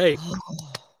 Hey,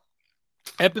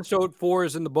 episode 4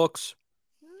 is in the books.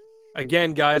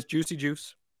 Again, guys, Juicy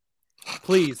Juice.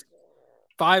 Please,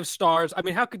 5 stars. I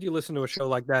mean, how could you listen to a show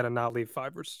like that and not leave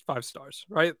 5 stars,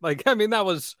 right? Like, I mean, that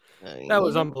was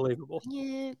unbelievable.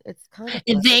 Yeah, it's kind of.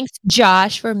 And thanks,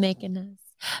 Josh, for making us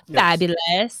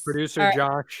fabulous. Producer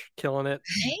Josh killing it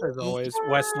as always.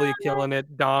 Wesley killing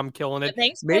it. Dom killing it.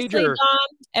 Thanks, Wesley, Dom,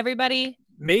 everybody.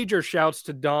 Major shouts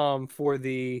to Dom for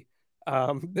the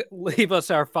leave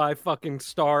us our 5 fucking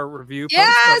star review. Yes,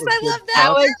 I love that.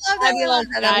 That was fabulous.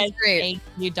 That was great. Thank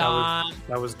you, Dom.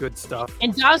 That was good stuff.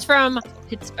 And Dom's from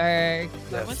Pittsburgh.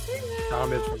 Yes,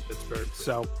 Dom is from Pittsburgh.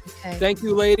 So thank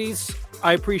you, ladies.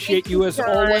 I appreciate you as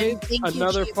always.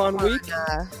 Another fun week.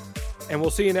 And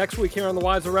we'll see you next week here on the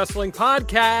Wise of Wrestling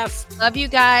podcast. Love you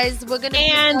guys. We're going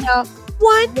to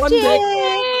one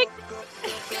day.